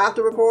say I'm about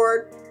to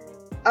record.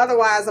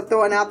 Otherwise, I'm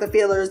throwing out the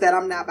feelers that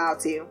I'm not about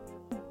to.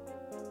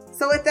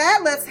 So with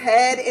that, let's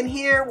head and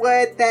hear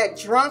what that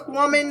drunk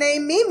woman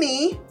named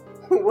Mimi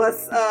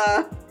was,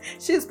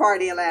 she was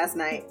partying last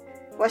night.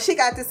 What she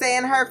got to say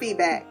in her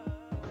feedback.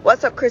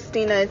 What's up,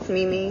 Christina? It's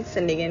Mimi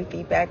sending in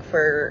feedback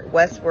for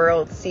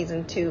Westworld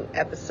Season 2,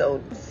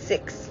 Episode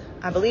 6.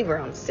 I believe we're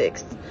on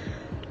 6.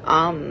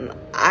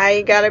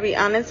 I gotta be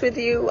honest with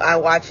you, I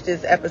watched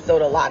this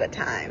episode a lot of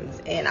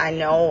times, and I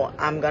know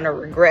I'm gonna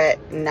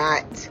regret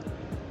not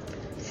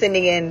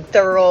sending in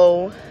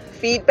thorough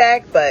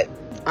feedback, but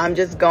I'm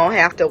just gonna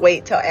have to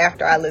wait till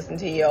after I listen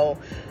to your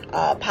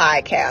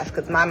podcast,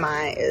 because my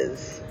mind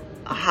is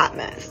a hot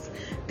mess.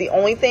 The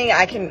only thing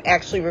I can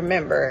actually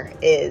remember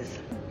is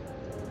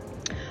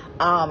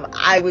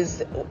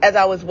as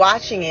I was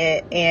watching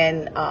it,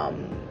 and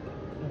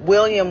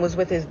William was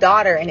with his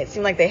daughter, and it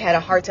seemed like they had a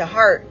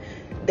heart-to-heart.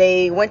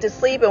 They went to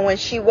sleep, and when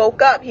she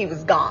woke up, he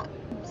was gone.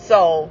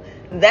 So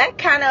that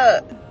kind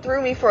of threw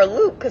me for a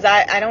loop, because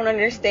I don't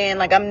understand.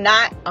 Like, I'm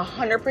not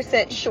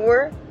 100%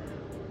 sure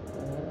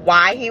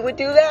why he would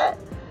do that.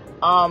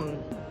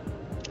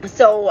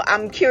 So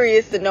I'm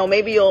curious to know.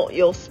 Maybe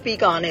you'll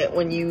speak on it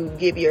when you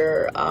give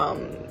your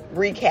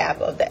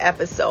recap of the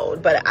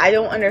episode. But I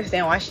don't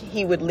understand why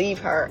he would leave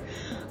her.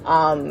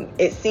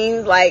 It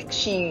seems like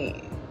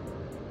she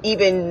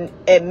even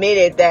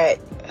admitted that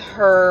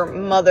her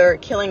mother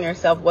killing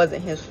herself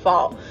wasn't his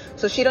fault,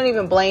 so she don't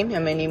even blame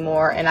him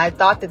anymore. And I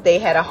thought that they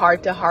had a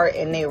heart-to-heart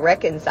and they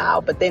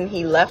reconciled, but then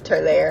he left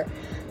her there,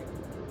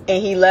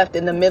 and he left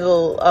in the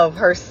middle of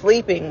her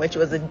sleeping, which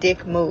was a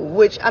dick move.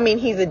 Which, I mean,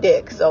 he's a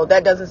dick, so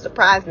that doesn't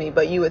surprise me,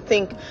 but you would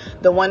think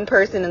the one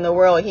person in the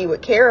world he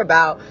would care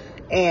about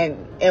and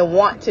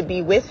want to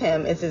be with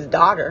him is his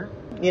daughter,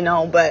 you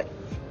know. But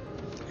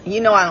you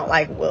know, I don't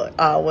like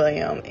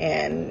William,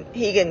 and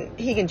he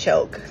can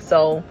choke.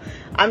 So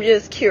I'm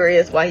just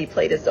curious why he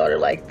played his daughter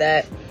like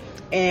that.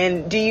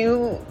 And do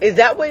you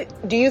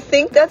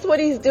think that's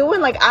what he's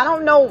doing? Like, I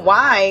don't know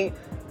why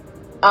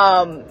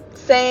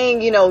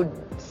saying, you know,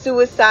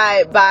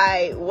 suicide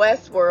by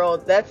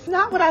Westworld, that's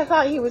not what I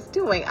thought he was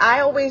doing. I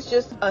always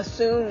just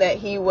assumed that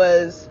he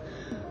wanted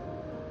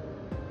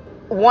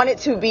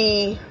to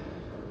be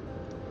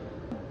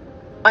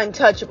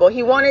untouchable.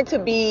 He wanted to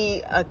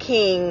be a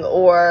king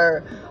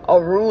or a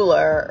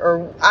ruler,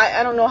 or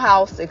I don't know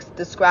how else to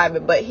describe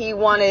it, but he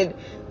wanted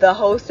the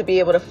host to be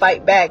able to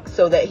fight back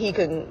so that he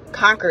could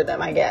conquer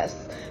them, I guess,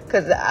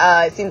 because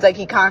it seems like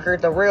he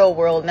conquered the real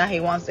world. Now he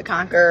wants to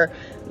conquer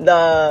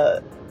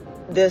the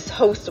this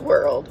host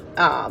world.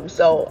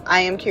 So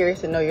I am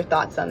curious to know your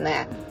thoughts on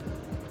that.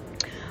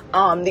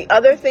 The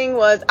other thing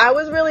was, I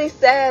was really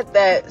sad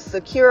that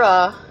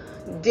Sakura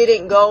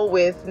didn't go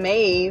with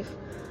Maeve.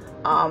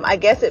 I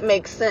guess it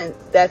makes sense.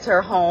 That's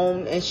her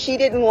home, and she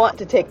didn't want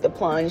to take the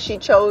plunge. She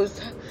chose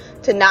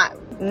to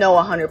not know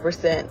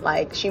 100%.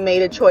 Like, she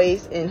made a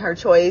choice, and her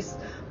choice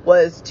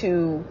was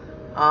to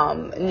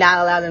not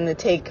allow them to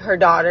take her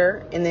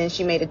daughter, and then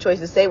she made a choice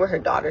to stay with her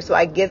daughter. So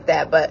I get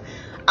that, but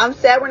I'm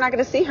sad we're not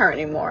going to see her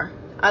anymore.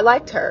 I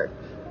liked her,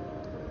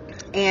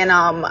 and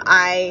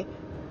I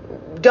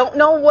don't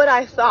know what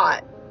I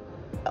thought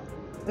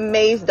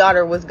Maeve's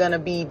daughter was gonna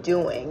be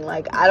doing.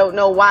 Like, I don't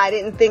know why I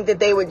didn't think that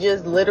they would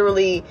just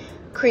literally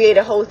create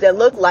a host that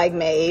looked like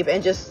Maeve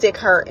and just stick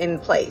her in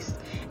place.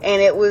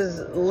 And it was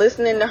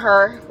listening to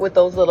her with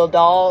those little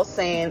dolls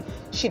saying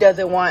she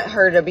doesn't want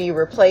her to be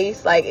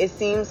replaced. Like, it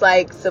seems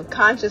like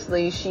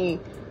subconsciously she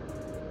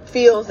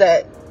feels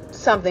that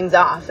something's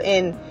off.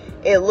 And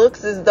it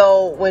looks as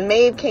though when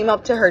Maeve came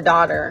up to her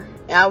daughter,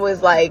 I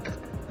was like,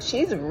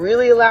 she's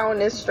really allowing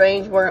this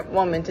strange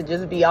woman to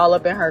just be all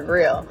up in her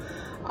grill.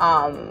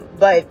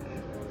 But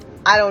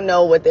I don't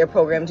know what they're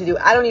programmed to do.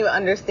 I don't even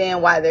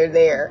understand why they're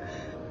there.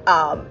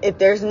 If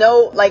there's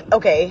no, like,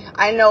 okay,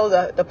 I know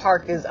the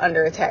park is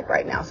under attack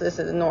right now, so this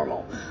is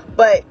normal.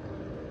 But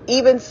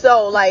even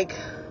so, like,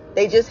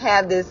 they just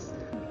have this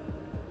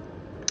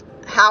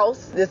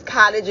house, this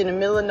cottage in the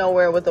middle of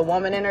nowhere with a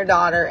woman and her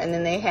daughter, and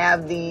then they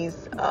have these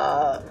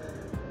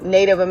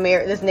Native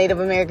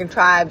American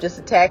tribe just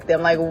attack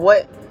them. Like,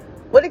 what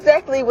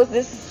exactly was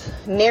this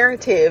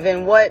narrative,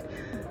 and what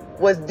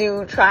was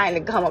dude trying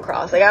to come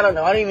across? Like, I don't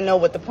know. I don't even know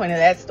what the point of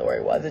that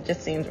story was. It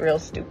just seems real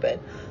stupid.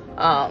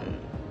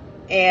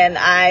 And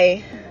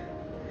I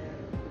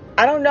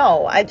don't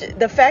know.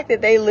 The fact that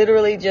they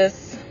literally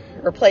just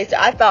replaced her.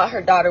 I thought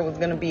her daughter was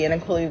going to be in a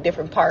completely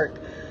different park,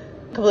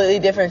 completely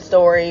different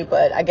story,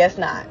 but I guess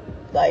not.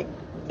 Like,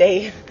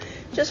 they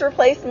just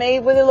replaced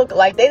Maeve with a look.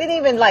 Like, they didn't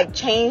even, like,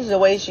 change the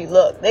way she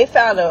looked. They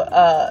found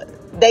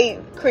they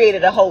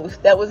created a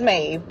host that was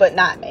Maeve, but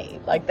not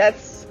Maeve. Like,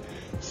 that's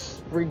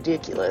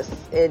ridiculous.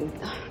 And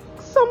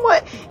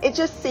somewhat, it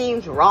just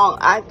seems wrong.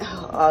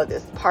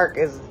 This park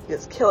is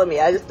just killing me.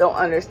 I just don't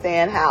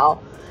understand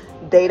how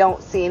they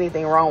don't see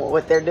anything wrong with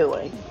what they're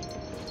doing.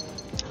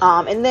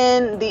 And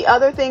then the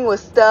other thing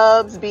was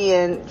Stubbs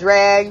being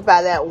dragged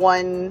by that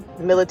one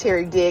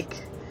military dick.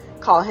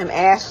 Call him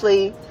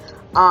Ashley.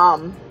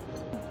 I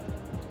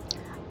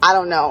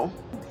don't know.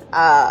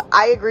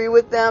 I agree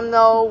with them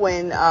though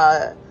when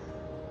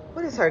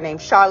what is her name?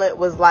 Charlotte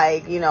was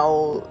like, you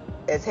know,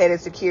 as head of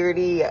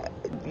security,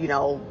 you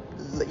know,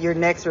 your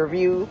next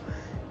review,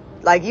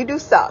 like, you do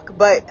suck.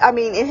 But I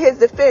mean, in his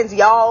defense,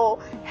 y'all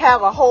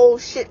have a whole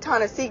shit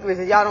ton of secrets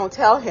that y'all don't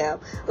tell him.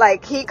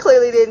 Like, he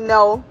clearly didn't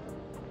know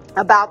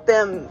about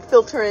them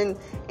filtering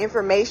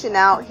information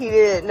out. He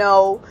didn't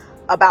know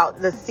about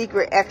the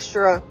secret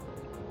extra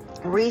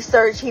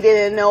research. He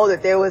didn't know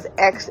that there was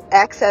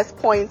access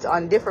points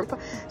on different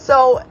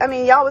so I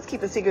mean, y'all was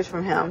keeping secrets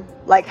from him.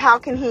 Like, how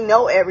can he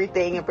know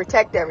everything and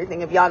protect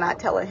everything if y'all not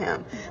telling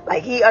him?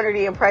 Like, he under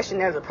the impression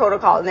there's a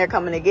protocol and they're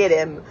coming to get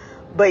him,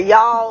 but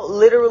y'all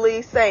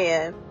literally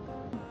saying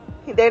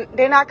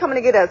they're not coming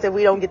to get us if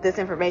we don't get this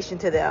information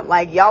to them.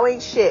 Like, y'all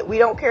ain't shit. We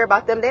don't care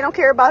about them. They don't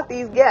care about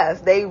these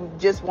guests. They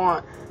just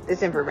want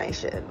this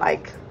information.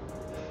 Like,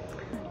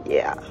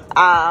 yeah.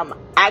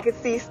 I could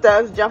see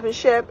Stubbs jumping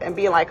ship and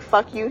being like,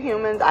 fuck you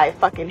humans, I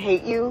fucking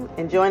hate you,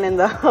 and joining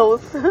the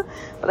host.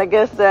 But I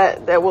guess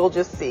that we'll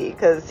just see,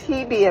 because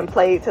he being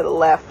played to the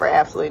left for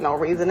absolutely no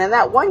reason. And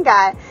that one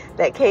guy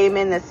that came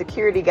in, the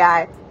security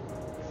guy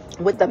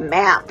with the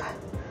map,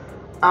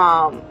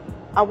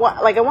 I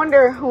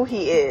wonder who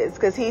he is,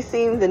 because he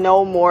seems to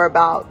know more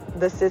about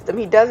the system.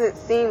 He doesn't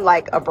seem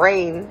like a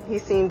brain. He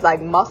seems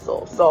like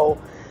muscle.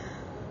 So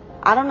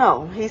I don't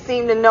know. He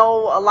seemed to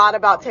know a lot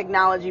about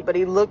technology, but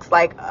he looks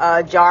like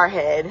a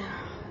jarhead,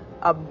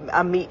 a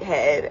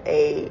meathead,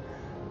 a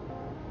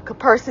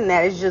person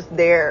that is just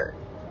there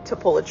to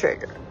pull a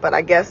trigger. But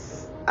I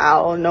guess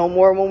I'll know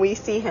more when we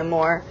see him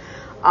more.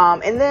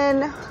 And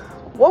then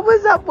what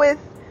was up with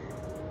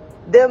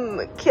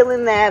them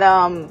killing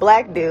that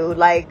black dude?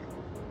 Like,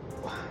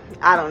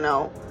 I don't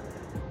know.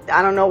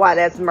 I don't know why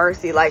that's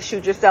mercy. Like,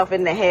 shoot yourself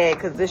in the head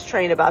because this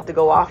train about to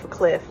go off a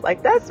cliff.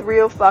 Like, that's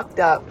real fucked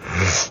up.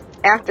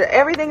 After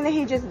everything that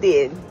he just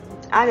did,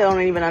 I don't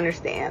even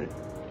understand.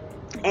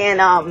 And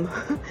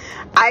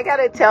I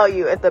gotta tell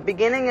you, at the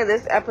beginning of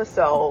this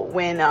episode,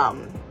 when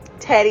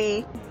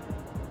Teddy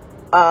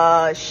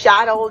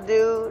shot old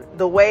dude,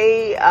 the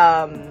way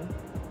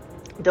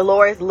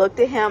Dolores looked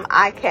at him,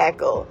 I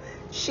cackled.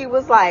 She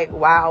was like,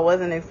 wow, I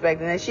wasn't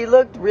expecting that. She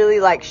looked really,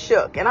 like,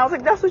 shook. And I was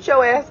like, that's what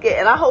your ass get.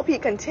 And I hope he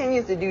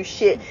continues to do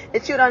shit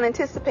that you don't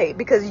anticipate,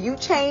 because you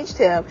changed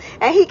him.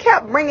 And he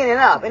kept bringing it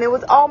up. And it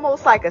was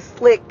almost like a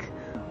slick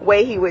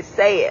way he would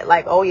say it.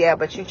 Like, oh, yeah,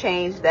 but you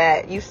changed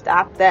that. You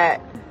stopped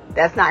that.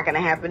 That's not going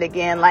to happen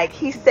again. Like,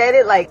 he said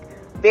it, like,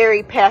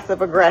 very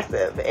passive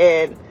aggressive.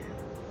 And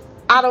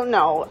I don't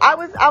know. I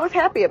was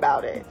happy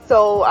about it.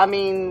 So, I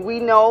mean, we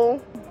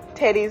know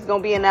Teddy's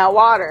going to be in that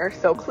water.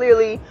 So,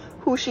 clearly,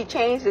 who she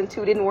changed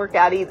into didn't work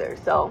out either.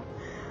 So,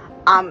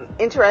 I'm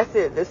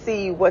interested to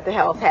see what the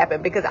hell's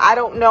happened. Because I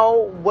don't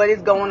know what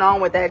is going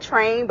on with that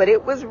train. But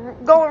it was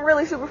going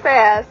really super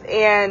fast.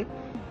 And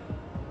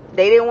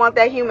they didn't want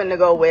that human to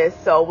go with.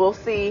 So, we'll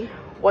see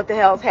what the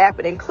hell's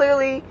happening.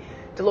 Clearly,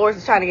 Dolores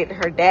is trying to get to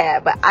her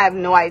dad, but I have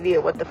no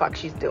idea what the fuck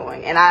she's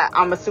doing. And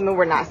I'm assuming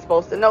we're not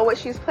supposed to know what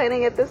she's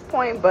planning at this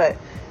point, but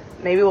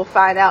maybe we'll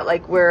find out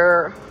like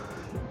where,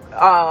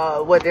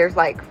 there's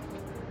like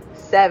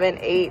 7,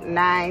 8,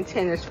 9,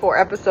 10, there's 4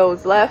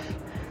 episodes left.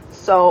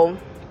 So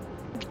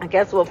I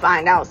guess we'll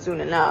find out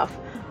soon enough.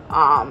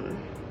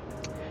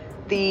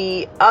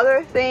 The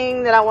other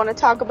thing that I want to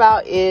talk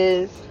about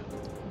is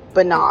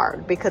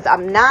Bernard, because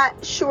I'm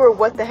not sure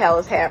what the hell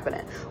is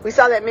happening. We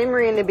saw that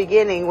memory in the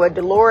beginning where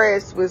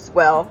Dolores was,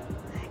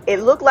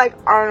 it looked like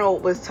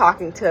Arnold was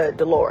talking to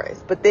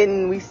Dolores, but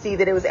then we see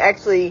that it was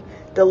actually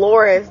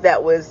Dolores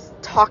that was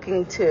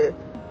talking to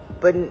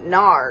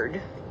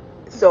Bernard.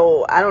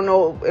 So I don't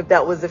know if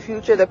that was the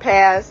future, the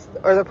past,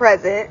 or the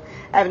present.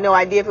 I have no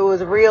idea if it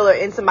was real or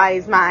in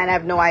somebody's mind. I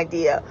have no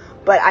idea.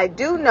 But I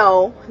do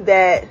know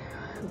that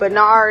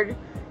Bernard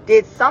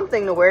did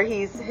something to where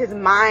his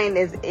mind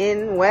is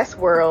in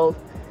Westworld,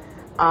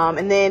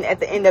 and then at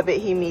the end of it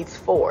he meets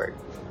Ford.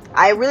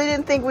 I really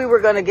didn't think we were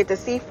going to get to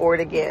see Ford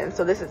again,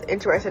 so this is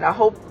interesting. I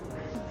hope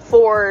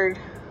Ford,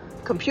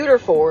 computer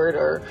Ford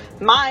or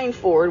mind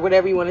Ford,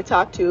 whatever you want to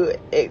talk to,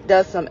 it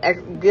does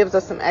gives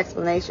us some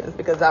explanations,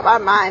 because my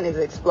mind is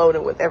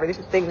exploding with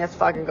everything that's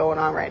fucking going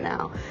on right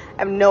now. I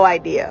have no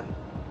idea.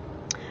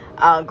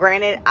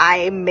 Granted,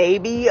 I may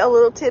be a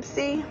little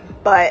tipsy,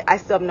 but I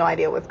still have no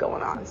idea what's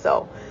going on.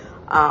 So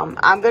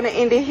I'm going to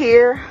end it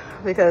here,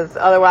 because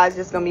otherwise it's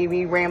just going to be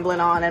me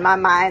rambling on, and my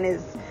mind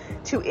is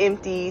too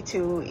empty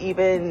to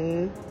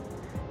even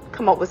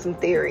come up with some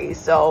theories.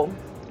 So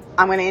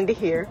I'm going to end it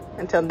here.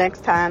 Until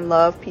next time,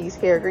 love, peace,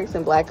 hair grease,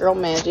 and black girl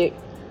magic.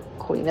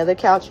 Queen of the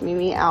couch,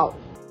 Mimi out.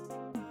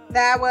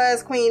 That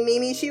was Queen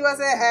Mimi. She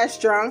wasn't as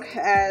drunk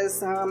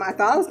as I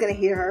thought I was going to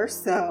hear her.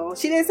 So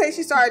she didn't say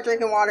she started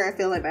drinking water and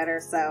feeling better.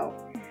 So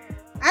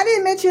I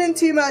didn't mention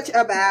too much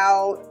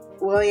about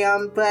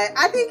William, but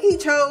I think he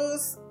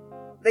chose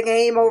the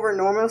game over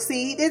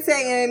normalcy. He did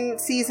say in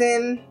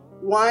season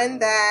 1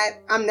 that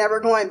I'm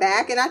never going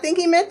back, and I think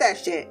he meant that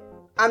shit.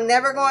 I'm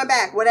never going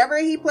back. Whatever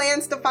he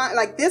plans to find,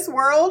 like, this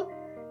world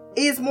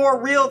is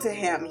more real to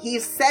him.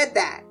 He's said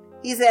that.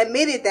 He's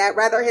admitted that.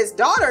 Rather, his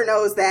daughter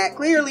knows that.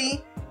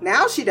 Clearly,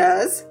 now she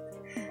does.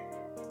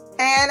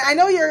 And I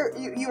know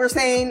you were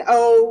saying,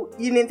 oh,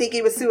 you didn't think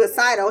he was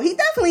suicidal. He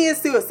definitely is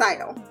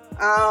suicidal.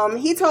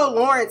 He told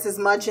Lawrence as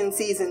much in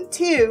season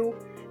 2.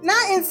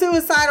 Not in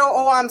suicidal,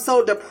 oh, I'm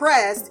so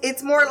depressed.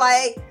 It's more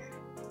like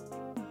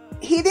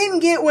he didn't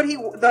get what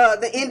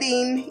the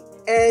ending,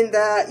 and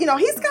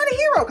he's got a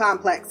hero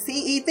complex.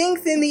 He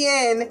thinks in the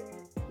end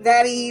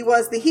that he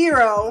was the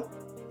hero,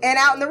 and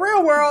out in the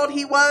real world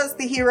he was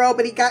the hero,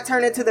 but he got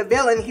turned into the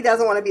villain. He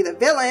doesn't want to be the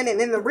villain,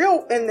 and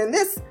in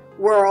this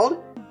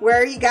world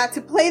where he got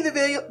to play the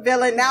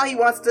villain, now he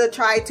wants to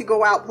try to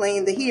go out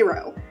playing the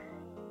hero.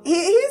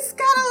 He's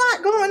got a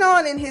lot going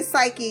on in his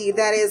psyche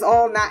that is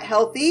all not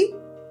healthy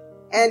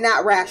and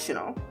not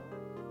rational.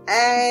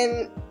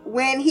 And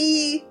when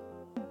she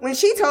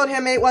told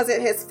him it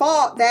wasn't his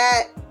fault,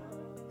 that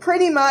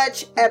pretty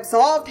much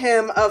absolved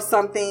him of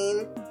something,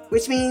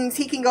 which means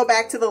he can go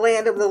back to the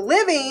land of the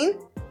living,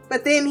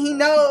 but then he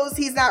knows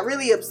he's not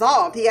really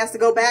absolved. He has to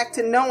go back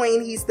to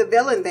knowing he's the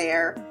villain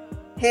there.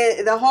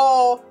 The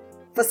whole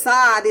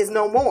facade is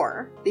no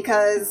more,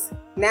 because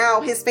now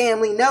his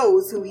family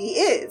knows who he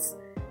is.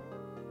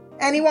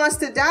 And he wants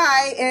to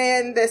die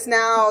in this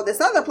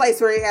other place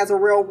where he has a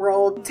real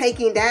world,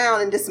 taking down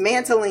and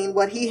dismantling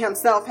what he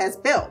himself has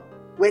built,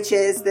 which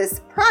is this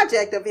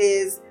project of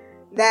his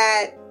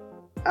that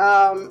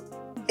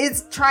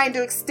is trying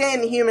to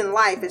extend human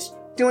life. It's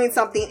doing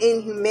something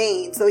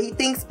inhumane. So he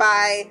thinks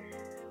by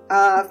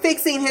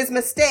fixing his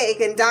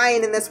mistake and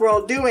dying in this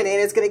world doing it,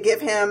 it's going to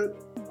give him,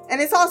 and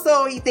it's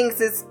also, he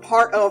thinks it's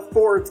part of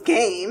Ford's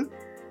game.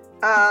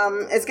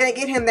 It's going to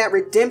get him that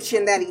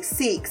redemption that he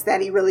seeks,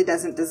 that he really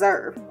doesn't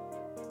deserve.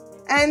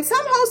 And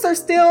some hosts are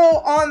still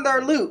on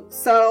their loop.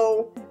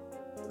 So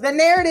the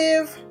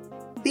narrative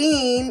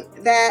being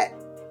that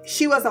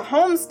she was a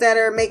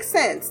homesteader makes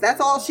sense.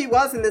 That's all she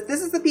was in this.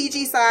 This is the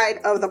PG side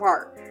of the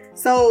part.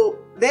 So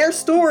their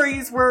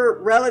stories were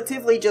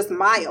relatively just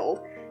mild.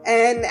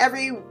 And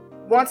every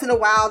once in a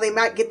while, they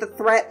might get the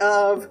threat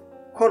of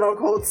quote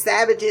unquote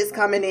savages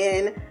coming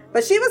in.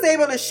 But she was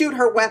able to shoot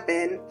her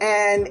weapon,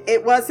 and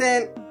it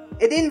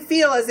didn't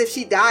feel as if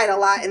she died a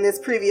lot in this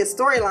previous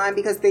storyline,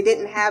 because they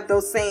didn't have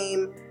those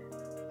same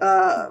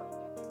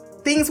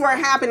things weren't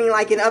happening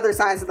like in other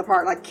sides of the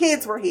park. Like,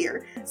 kids were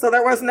here. So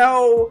there was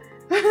no,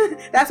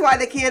 that's why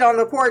the kid on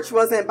the porch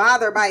wasn't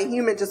bothered by a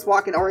human just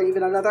walking, or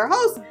even another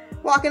host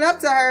walking up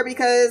to her,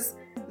 because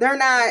they're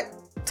not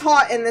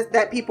taught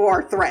that people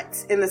are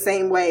threats in the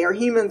same way, or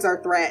humans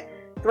are threat.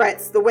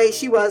 threats the way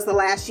she was the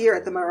last year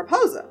at the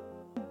Mariposa.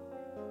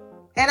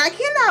 And I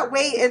cannot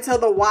wait until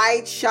the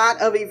wide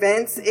shot of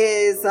events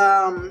is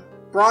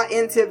brought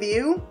into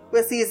view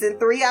with season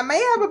 3. I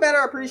may have a better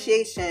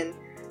appreciation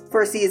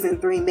for season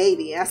 3,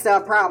 maybe. I still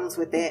have problems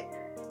with it.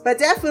 But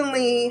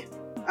definitely,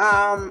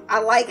 I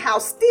like how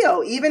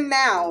still, even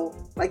now,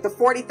 like the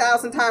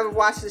 40,000 times I've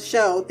watched the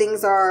show,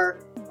 things are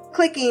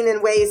clicking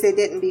in ways they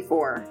didn't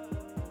before.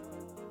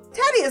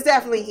 Teddy is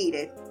definitely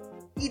heated.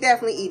 He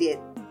definitely heated.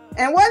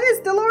 And what is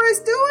Dolores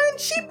doing?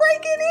 She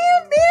breaking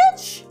in,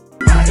 bitch!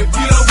 If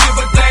you don't give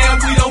a damn,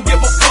 we don't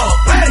give a fuck.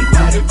 Hey!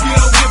 If you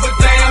don't give a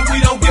damn, we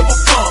don't give a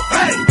fuck.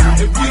 Hey!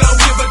 If you don't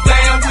give a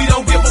damn, we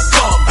don't give a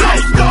fuck.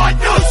 Don't start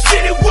no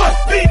shit, it won't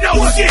be no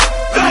shit.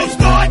 Don't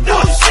start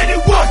no shit,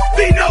 it won't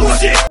be no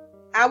shit.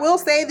 I will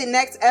say the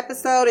next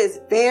episode is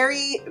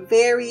very,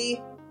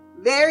 very,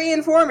 very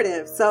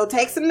informative. So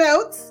take some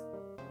notes.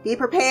 Be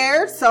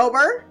prepared,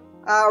 sober,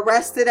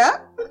 rested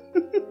up.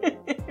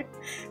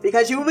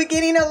 Because you will be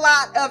getting a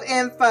lot of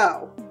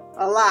info.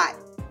 A lot.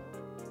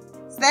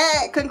 So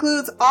that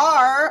concludes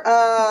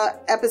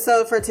our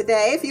episode for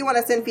today. If you want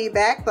to send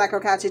feedback,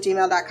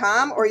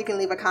 blackgirlcouch@gmail.com, or you can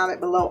leave a comment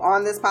below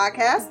on this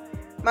podcast.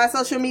 My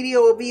social media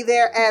will be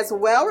there as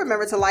well.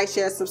 Remember to like,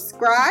 share,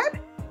 subscribe.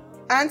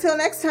 Until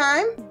next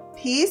time,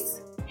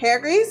 peace, hair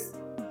grease,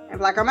 and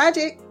Black Girl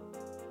Magic.